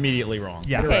insane. It is immediately wrong.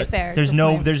 Yeah. Okay, fair. There's Good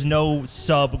no point.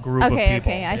 subgroup of Okay,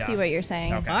 people. okay, I see Yeah. what you're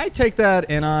saying. Okay. I take that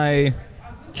and I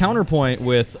counterpoint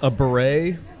with a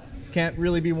beret can't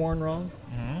really be worn wrong.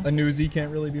 A newsie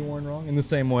can't really be worn wrong. In the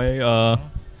same way,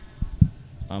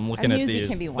 I'm looking A at newsie these.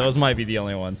 can be worn Those wrong. might be the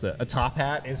only ones that a top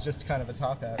hat is just kind of a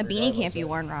top hat. A beanie regardless, can't be right?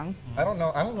 worn wrong. I don't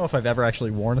know if I've ever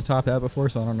actually worn a top hat before,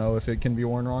 so I don't know if it can be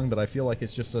worn wrong. But I feel like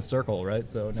it's just a circle, right?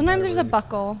 So no Sometimes matter there's where a you-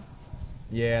 buckle.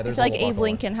 Yeah, I there's feel like a little Abe buckle.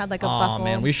 Lincoln had like a Aw, buckle.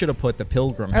 man, we should have put the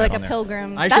pilgrim Or hat like on a there.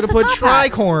 pilgrim. I That's should have a put top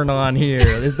hat. tricorn on here.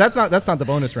 That's not the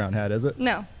bonus round hat, is it?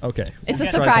 No. Okay. It's a Tricorn.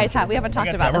 surprise hat. We haven't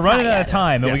talked about We're this running hat out yet. of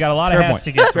time, and Yeah. we got a lot of Fair hats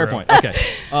point. to get Fair through. point. Okay.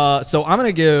 So I'm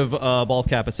gonna give ball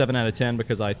cap a 7 out of 10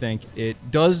 because I think it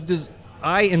does.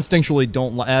 I instinctually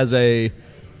don't as a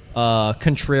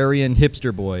contrarian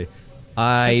hipster boy.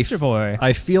 Hipster boy.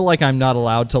 I feel like I'm not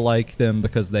allowed to like them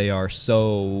because they are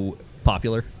so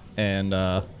popular, and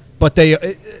but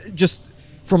they just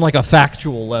from like a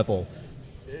factual level,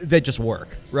 they just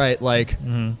work, right? Like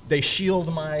they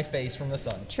shield my face from the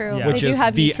sun. True. Yeah. They Which do is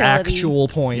have the utility. actual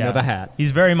point Yeah. of a hat.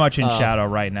 He's very much in shadow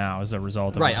right now as a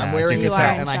result of Right, his I'm hat. wearing You this can are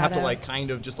hat, in and I have to shadow. like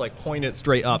kind of just like point it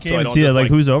straight up, can't so I even don't see it. just Like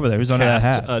who's over there? Who's under that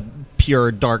cast hat? a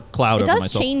pure dark cloud It over does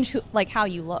myself. change like how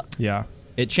you look. Yeah.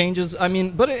 It changes. I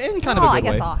mean, but in kind Well, of a I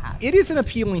good guess way. all hats. It is an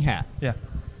appealing hat. Yeah.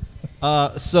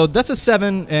 So that's a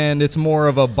 7, and it's more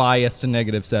of a biased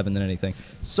negative 7 than anything.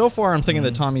 So far, I'm thinking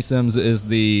that Tommy Sims is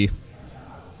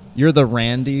you're the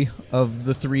Randy of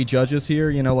the 3 judges here.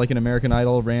 You know, like in American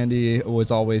Idol, Randy was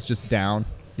always just down.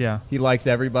 Yeah. He liked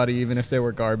everybody, even if they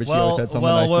were garbage. he always had something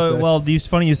nice to say. well, it's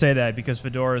funny you say that because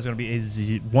Fedora is going to be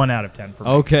a 1 out of 10 for me.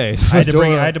 Okay, I Fedora.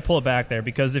 had to pull it back there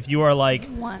because if you are like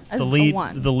One. the A lead,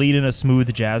 one. the lead in a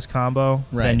smooth jazz combo,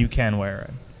 Right. then you can wear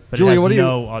it. but Julia, it has what do you-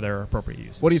 no other appropriate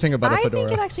uses. What do you think about a I fedora?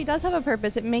 think it actually does have a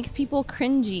purpose. It makes people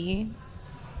cringy.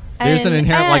 There's an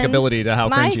inherent And likability to how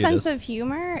my cringy it sense is. of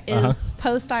humor is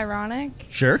post-ironic,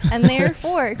 Sure. and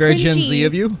therefore Very cringy. Gen Z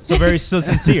of you. So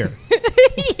sincere.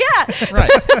 Yeah.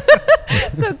 Right.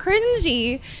 So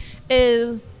cringy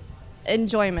is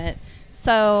enjoyment.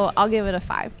 So I'll give it a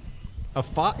 5. A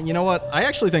 5. You know what? I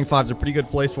actually think 5's a pretty good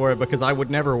place for it because I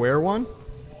would never wear one.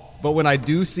 But when I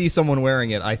do see someone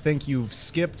wearing it, I think you've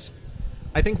skipped.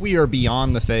 I think we are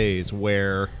beyond the phase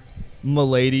where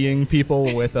miladying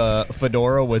people with a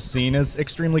fedora was seen as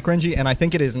extremely cringy, and I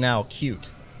think it is now cute.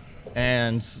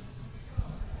 And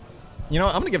you know,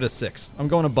 I'm gonna give it a 6. I'm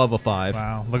going above a 5.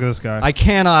 Wow, look at this guy. I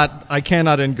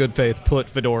cannot in good faith put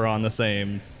fedora on the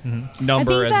same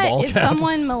number I as think that ball if cap.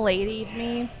 someone miladied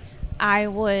me, I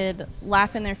would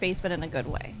laugh in their face, but in a good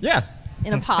way, Yeah.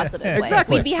 in a positive way.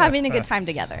 Exactly. We'd be having a good time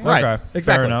together. Right. Okay,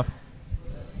 Exactly. fair enough.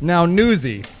 Now,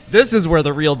 Newsy. This is where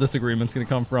the real disagreement's going to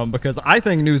come from because I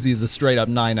think Newsy is a straight up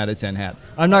 9 out of 10 hat.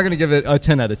 I'm not going to give it a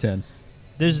 10 out of 10.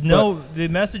 There's the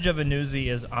message of a newsie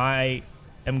is I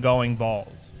am going bald.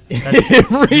 It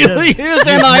really is, There's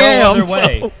and I no am. other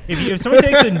way. If someone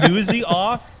takes a newsie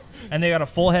off and they got a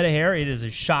full head of hair, it is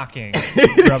a shocking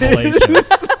revelation.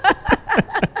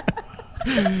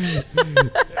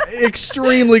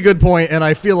 Extremely good point, and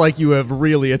I feel like you have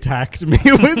really attacked me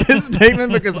with this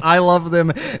statement because I love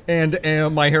them, and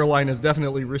my hairline is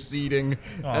definitely receding,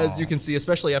 as you can see,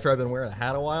 especially after I've been wearing a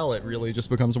hat a while. It really just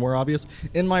becomes more obvious.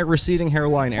 In my receding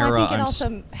hairline Well, era, I think it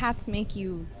also hats make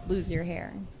you lose your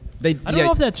hair. I don't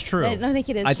know if that's true. I think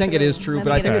it is. I think it is true,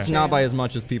 but I think it it's is not true. by as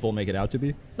much as people make it out to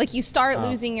be. Like you start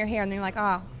losing your hair, and then you're like,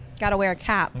 oh, gotta wear a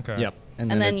cap. Okay. Yep.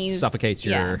 And And then then it you suffocates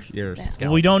your yeah. scalp.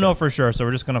 Well, we don't know for sure, so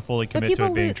we're just going to fully But commit to people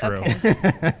it being lose. true.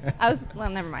 Okay. Well,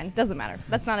 never mind. Doesn't matter.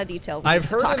 That's not a detail. I've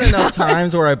heard it enough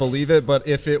times where I believe it, but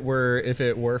if it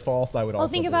were false, I would also Well,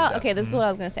 think believe about. that. Okay, this is what I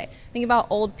was gonna say. Think about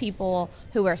old people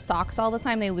who wear socks all the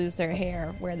time. They lose their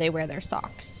hair where they wear their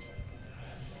socks.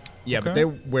 Yeah, but Okay. they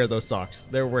wear those socks.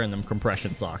 They're wearing them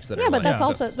compression socks. That Yeah, are but like that's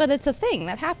just- also. But it's a thing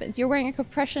that happens. You're wearing a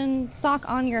compression sock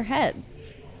on your head.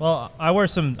 Well, I wear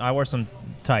some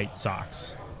tight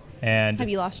socks. And Have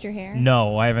you lost your hair?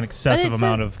 no, I have an excessive it's a-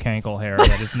 amount of cankle hair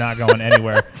that is not going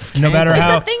anywhere. No matter It's a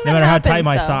how thing no that matter how tight happens,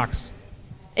 my though. socks.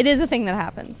 It is a thing that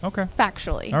happens. Okay.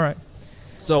 Factually. All right.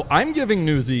 So I'm giving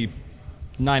Newsy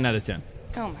 9 out of 10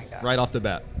 Oh my god. right off the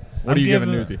bat. What I'm are you giving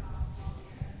giving- Newsy?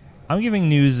 I'm giving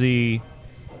Newsy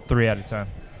 3 out of 10.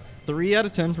 3 out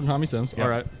of 10 from Tommy Sims. Yep. All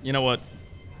right. You know what?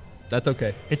 That's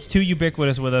okay. It's too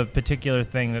ubiquitous with a particular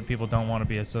thing that people don't want to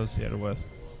be associated with.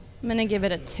 I'm gonna give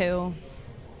it a 2.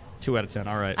 2 out of 10.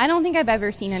 All right. I don't think I've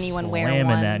ever seen anyone wear Slamming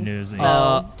one. that Newsy.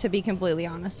 Though, to be completely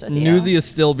honest with you. Newsy is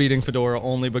still beating Fedora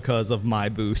only because of my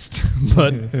boost.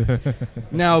 But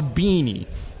now Beanie.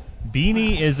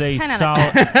 Beanie is a 10 out of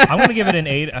solid. I'm going to give it an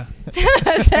 8. 10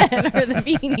 out of 10 or the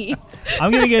beanie.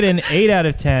 I'm going to get an 8 out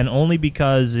of 10 only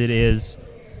because it is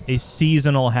a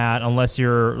seasonal hat, unless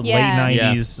you're Yeah. late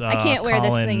Yeah. 90s. I can't wear this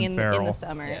Colin thing in Farrell. the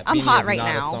summer. I'm hot right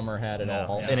now. Not a summer hat at No.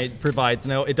 all, and it provides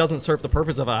it doesn't serve the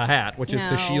purpose of a hat, which is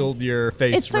to No. shield your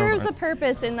face. It serves a from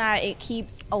purpose in that it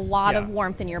keeps a lot Yeah. of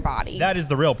warmth in your body That is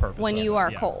the real purpose. when of you it,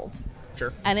 are yeah. cold.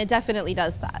 Sure. And it definitely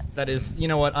does that. That is, you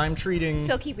know what? I'm treating.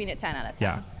 Still keeping it 10 out of 10.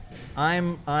 Yeah.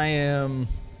 I am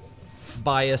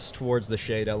biased towards the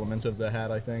shade element of the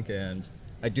hat, I think, and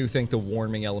I do think the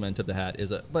warming element of the hat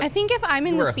is a. But I think if I'm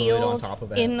in you wear the a hood on field top of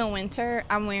that. in the winter,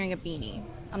 I'm wearing a beanie.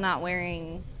 I'm not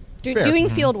wearing. Fair. Doing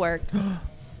field work.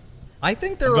 I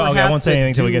think there Okay, are. I hats won't say that anything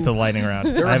until we do- get to the lightning round.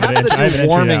 There I are have an hats inch- I have that an do entry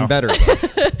warming now. better.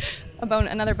 Though.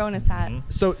 Another bonus hat.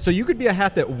 So you could be a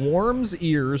hat that warms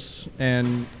ears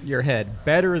and your head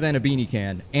better than a beanie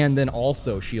can, and then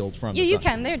also shield from. Yeah, the you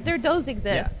sun. can. Those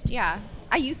exist. Yeah.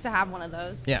 I used to have one of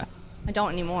those. Yeah. I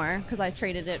don't anymore because I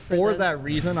traded it for For the- that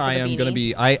reason, I the am going to beanie.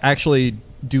 be. I actually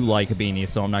do like a beanie,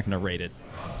 so I'm not going to rate it.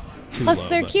 Too Plus, low,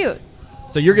 they're but- cute.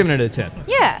 So you're giving it a 10.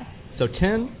 Yeah. So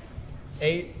 10,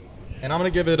 8, and I'm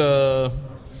going to give it a.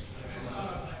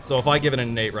 So if I give it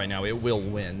an 8 right now, it will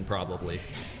win probably.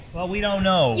 Well, we don't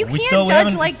know. You we can't we judge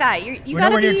haven't- like that. You We're gotta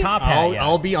nowhere near be top hat yet.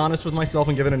 I'll be honest with myself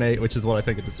and give it an 8, which is what I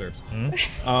think it deserves.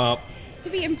 to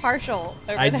be impartial.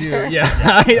 Over I do, there. yeah.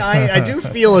 I do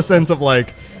feel a sense of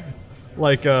like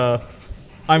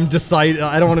I'm decided.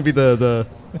 I don't want to be the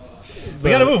We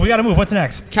gotta move. We gotta move. What's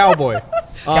next? cowboy.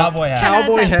 Cowboy hat. 10 out of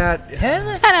Cowboy 10. hat. 10?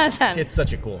 10 out of 10. It's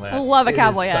such a cool hat. I love a It is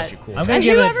cowboy hat. Such a cool I'm hat. gonna And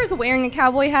give it. whoever's wearing a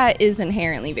cowboy hat is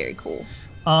inherently very cool.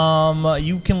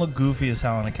 You can look goofy as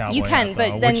hell in a cowboy You can, hat,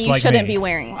 but though, then which, you like shouldn't me. be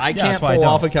wearing one. I can't that's why I pull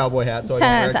off don't. a cowboy hat, so I 10 don't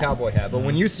out wear of a 10. cowboy hat. But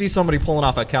when you see somebody pulling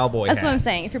off a cowboy That's hat, what I'm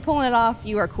saying. If you're pulling it off,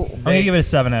 you are cool. I'm gonna give it a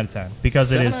 7 out of 10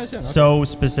 because it 7 is out of 10, okay. so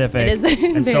specific It is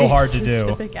and so very hard to do.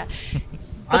 specific, yeah.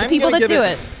 But the I'm people gonna that give do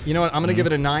it, you know what? I'm going to give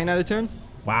it a 9 out of 10.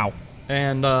 Wow.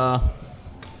 And the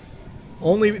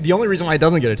only reason why it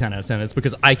doesn't get a 10 out of 10 is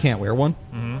because I can't wear one.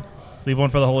 Leave one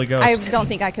for the Holy Ghost. I don't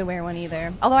think I could wear one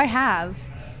either. Although I have.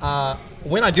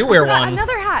 When I do wear Forgot one,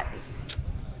 another hat.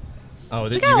 oh,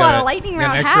 We got a lot of lightning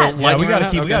round hats. yeah, we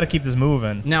gotta gotta keep this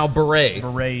moving. Now beret.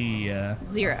 Beret.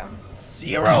 0.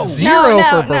 Zero. Zero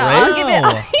for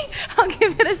beret. I'll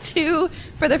give it a 2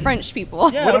 for the French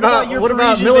people. Yeah, What about your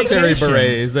military Parisian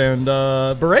vacation? berets?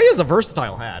 And beret is a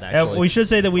versatile hat, actually. We should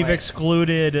say that we've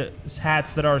excluded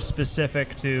hats that are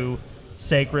specific to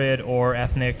sacred or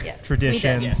ethnic Yes, we did.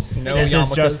 traditions. Yes. No This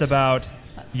is just yarmulkes. about Or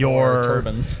your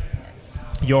turbans.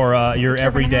 your turban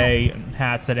everyday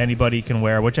hats that anybody can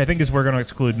wear, which I think is we're going to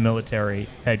exclude military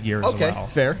headgear as Okay, well.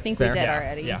 fair. I think fair. we did Yeah,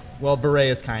 already. yeah. Well, beret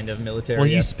is kind of military. Well,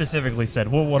 you yeah. specifically said,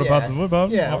 well, what Yeah.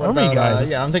 about yeah, what army about, guys?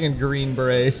 yeah, I'm thinking green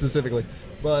beret specifically.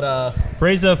 But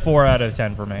Praise a 4 out of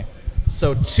 10 for me.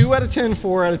 so 2 out of 10,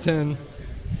 4 out of 10.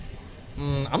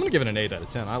 I'm gonna give it an 8 out of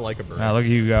 10. I like a beret. Look at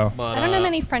you go. But, I don't know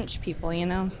many French people, you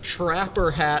know.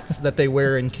 trapper hats that they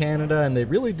wear in Canada, and they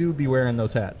really do be wearing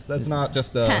those hats. That's not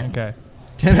just a 10. Okay.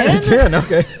 10 out of 10.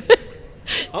 Okay.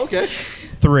 Okay.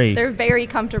 3. They're very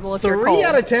comfortable if you're 3 cold.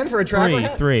 out of 10 for a trapper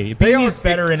hat. 3. They Beanie's are-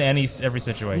 better in every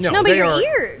situation. No. No, but They your are-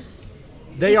 ears.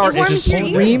 They It are warms your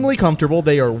ears. extremely comfortable.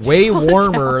 They are way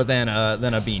warmer than a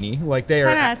beanie. Like they 10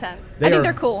 are. out of 10. they I think are-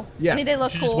 they're cool. yeah. I think they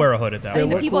look You should cool. just wear a hood at that I think point.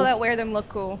 the look people cool. that wear them look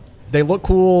cool. They look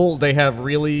cool. They have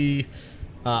really.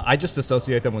 I just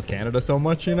associate them with Canada so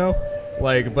much, you know.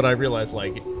 Like, but I realize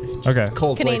like just Okay.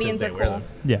 cold Canadians places, are they wear cool. them.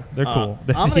 Yeah, they're cool.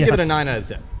 I'm gonna give it a Yes. 9 out of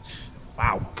 10.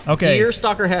 Wow. Okay. Deer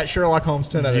stalker hat, Sherlock Holmes,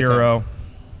 10 out of 10. 0.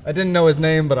 I didn't know his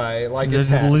name, but I like his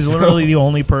This hat. is literally the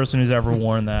only person who's ever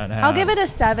worn that hat. I'll give it a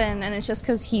 7, and it's just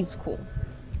because he's cool.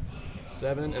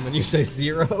 7, and then you say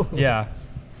 0. Yeah.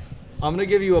 I'm gonna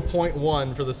give you a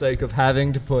 0.1 for the sake of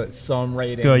having to put some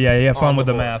rating. Good. Yeah, you have fun on with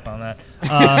the board. math on that.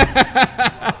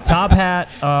 Top hat.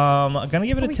 I'm gonna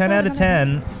give it Are a we 10 still out of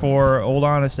gonna 10 for Old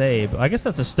Honest Abe. I guess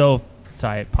that's a stove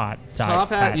type pot type Top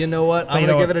hat, you know what? But I'm you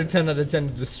gonna know give it a 10 out of 10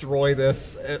 to destroy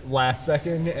this at last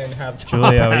second and have Top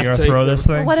Julia, are Hat you gonna take throw the- this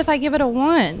thing? What if I give it a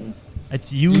 1?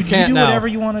 It's you. You You can't do now. whatever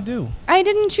you want to do. I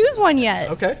didn't choose one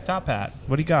yet. Okay. Top hat.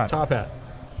 What do you got? Top hat.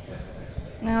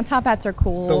 No, top hats are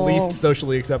cool. The least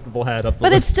socially acceptable hat up the But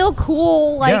list. it's still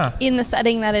cool, like Yeah. in the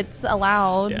setting that it's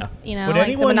allowed. Yeah. You know, Would like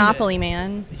anyone- the Monopoly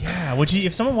man. Yeah. Would you?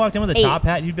 If someone walked in with a 8. top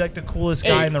hat, you'd be like the coolest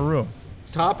guy 8. in the room.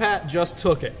 Top hat just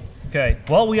took it. Okay.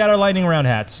 Well, we got our lightning round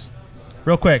hats.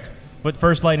 Real quick. But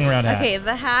first lightning round hat. Okay,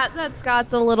 the hat that's got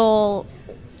the little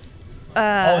Oh,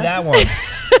 that one.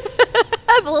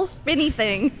 the little spinny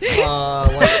thing.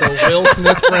 Like the Will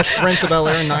Smith Fresh Prince of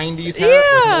Bel-Air 90s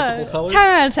hat with multiple colors. 10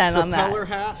 out of 10 on that. Propeller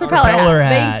hat? Propeller hat.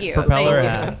 Thank you. Propeller Thank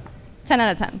you. hat. 10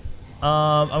 out of 10.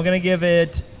 I'm gonna give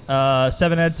it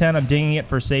 7 out of 10. I'm dinging it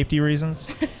for safety reasons.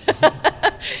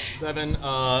 7. Safety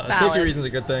Valid. reason's a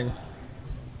good thing.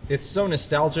 It's so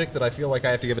nostalgic that I feel like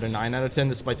I have to give it a 9 out of 10,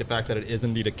 despite the fact that it is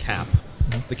indeed a cap.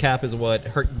 The cap is what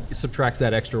subtracts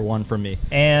that extra 1 from me.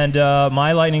 And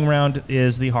my lightning round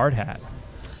is the hard hat,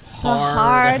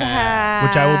 Hard hat.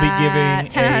 which I will be giving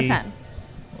 10 out of a- 10.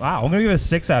 Wow, I'm gonna give it a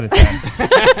 6 out of 10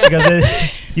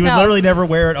 because you would No. literally never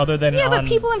wear it other than Yeah, on. but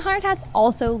people in hard hats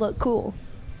also look cool.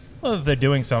 Well, if they're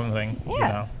doing something, you Yeah.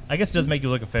 know. I guess it does make you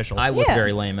look official. I look Yeah.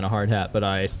 very lame in a hard hat, but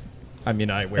I wear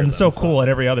and them. so cool at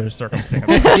every other circumstance.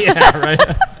 Yeah, right.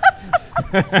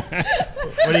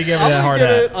 What do you give it that hard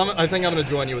hat? I think I'm going to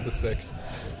join you with the 6.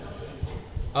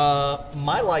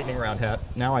 My lightning round hat.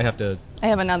 Now I have to I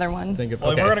have another one. think of.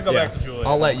 Well, okay, we're gonna go yeah. back to Julia.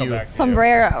 I'll let Come you. back to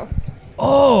Sombrero.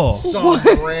 Oh,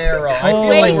 Sombrero. I feel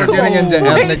Way like we're cool. getting into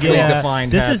Way ethnically Yeah.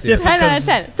 defined This hats is here. different. 10 out of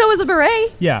 10. So is a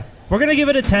beret. yeah. We're gonna give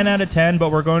it a 10 out of 10,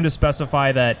 but we're going to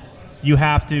specify that you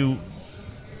have to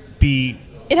be.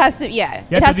 It has to, yeah.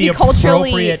 You It have has to be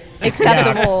culturally appropriate-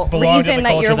 acceptable Yeah, belong to the reason that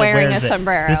culture you're wearing a wears it.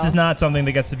 sombrero. This is not something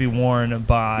that gets to be worn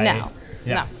by. No.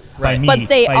 Yeah. No. By me. But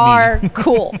they by me. are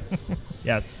cool.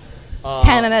 Yes.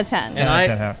 10 out of 10. And out of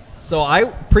 10 hat. so I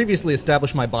previously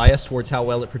established my bias towards how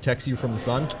well it protects you from the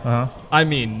sun. Uh-huh. I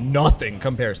mean, nothing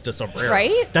compares to sombrero.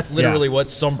 Right? That's literally Yeah. what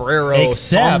sombrero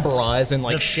Except somberize and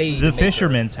like the, shade. the makers.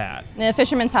 fisherman's hat, The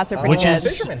fisherman's hats are pretty which good. is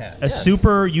Fisherman hat, a yeah.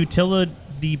 super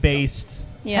utility-based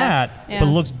hat, but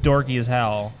looks dorky as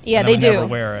hell. Yeah, and they I would do. Never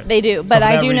wear it. They do. But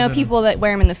I do know people that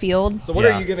wear them in the field. So what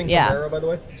are you giving sombrero, by the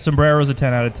way? Sombrero's a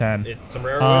 10 out of 10.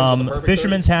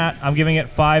 Fisherman's hat, I'm giving it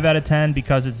 5 out of 10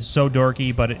 because it's so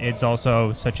dorky, but it's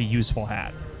also such a useful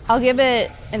hat. I'll give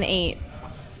it an 8.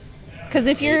 Because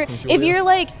if you're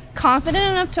like confident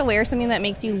enough to wear something that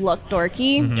makes you look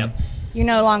dorky, you're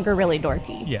no longer really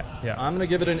dorky. Yeah. I'm gonna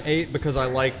give it an 8 because I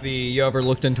like the "You ever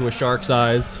looked into a shark's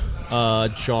eyes?"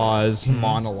 Jaws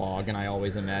monologue, and I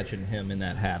always imagine him in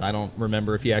that hat. I don't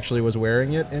remember if he actually was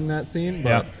wearing it in that scene,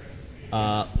 but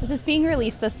is this being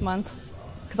released this month?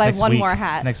 Because I have one more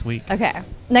hat. Next week. Okay.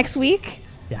 Next week?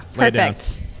 Yeah.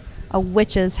 Perfect. A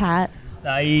witch's hat.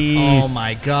 Nice. oh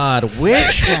my god,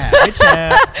 witch hat! Witch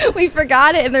hat. We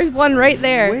forgot it, and there's one right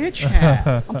there Witch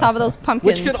hat! on top of those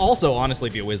pumpkins. Which could also honestly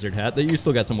be a wizard hat. You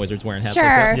still got some wizards wearing hats sure,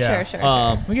 like that. Yeah. sure.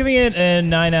 I'm giving it a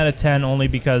 9 out of 10 only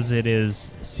because it is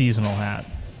a seasonal hat.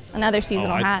 Another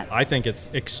seasonal hat. I think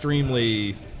it's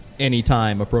extremely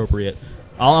anytime appropriate.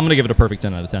 I'm going to give it a perfect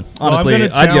 10 out of 10. Honestly,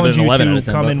 I'm I'd give it an 11 you out to of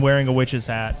 10. come in wearing a witch's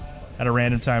hat at a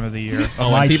random time of the year.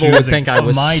 And people would think I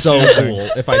was so cool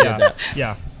if I did that.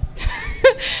 Yeah.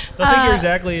 They'll think you're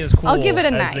exactly as cool I'll give it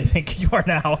a 9. as they think you are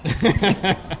now.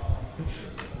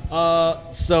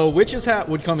 So witch's hat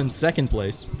would come in second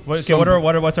place. What's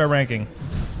our ranking?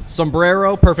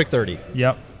 Sombrero, perfect 30.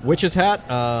 Yep. Witch's hat,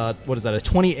 what is that, a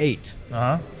 28.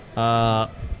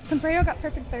 Sombrero got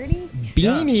perfect 30?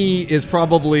 Beanie is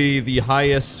probably the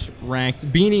highest ranked.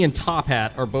 Beanie and top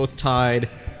hat are both tied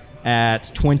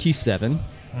at 27.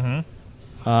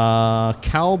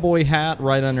 Cowboy hat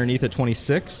right underneath at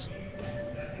 26.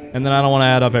 And then I don't want to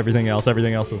add up everything else.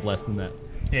 Everything else is less than that.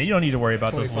 Yeah, you don't need to worry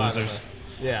about those losers.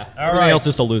 Yeah. All Everything right. else is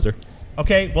just a loser.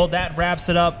 Okay, well, that wraps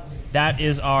it up. That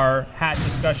is our hat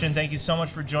discussion. Thank you so much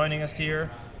for joining us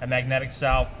here at Magnetic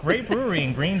South. Great brewery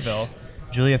in Greenville.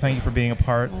 Julia, thank you for being a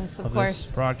part of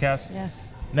this broadcast.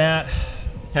 Yes. Matt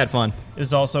Had fun.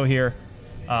 is also here.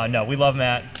 No, we love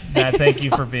Matt. Matt, thank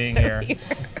you for being here.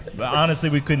 But honestly,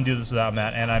 we couldn't do this without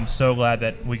Matt, and I'm so glad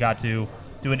that we got to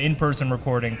do an in-person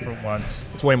recording for once.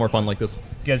 It's way more fun like this.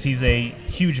 Because he's a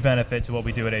huge benefit to what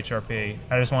we do at HRP.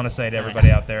 I just want to say to everybody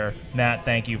out there, Matt,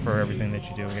 thank you for everything that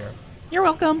you do here. You're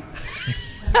welcome.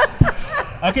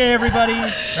 Okay, everybody,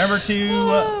 remember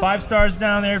to 5 stars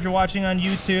down there if you're watching on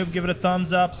YouTube. Give it a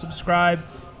thumbs up, subscribe.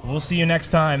 We'll see you next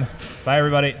time. Bye,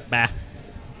 everybody. Bye.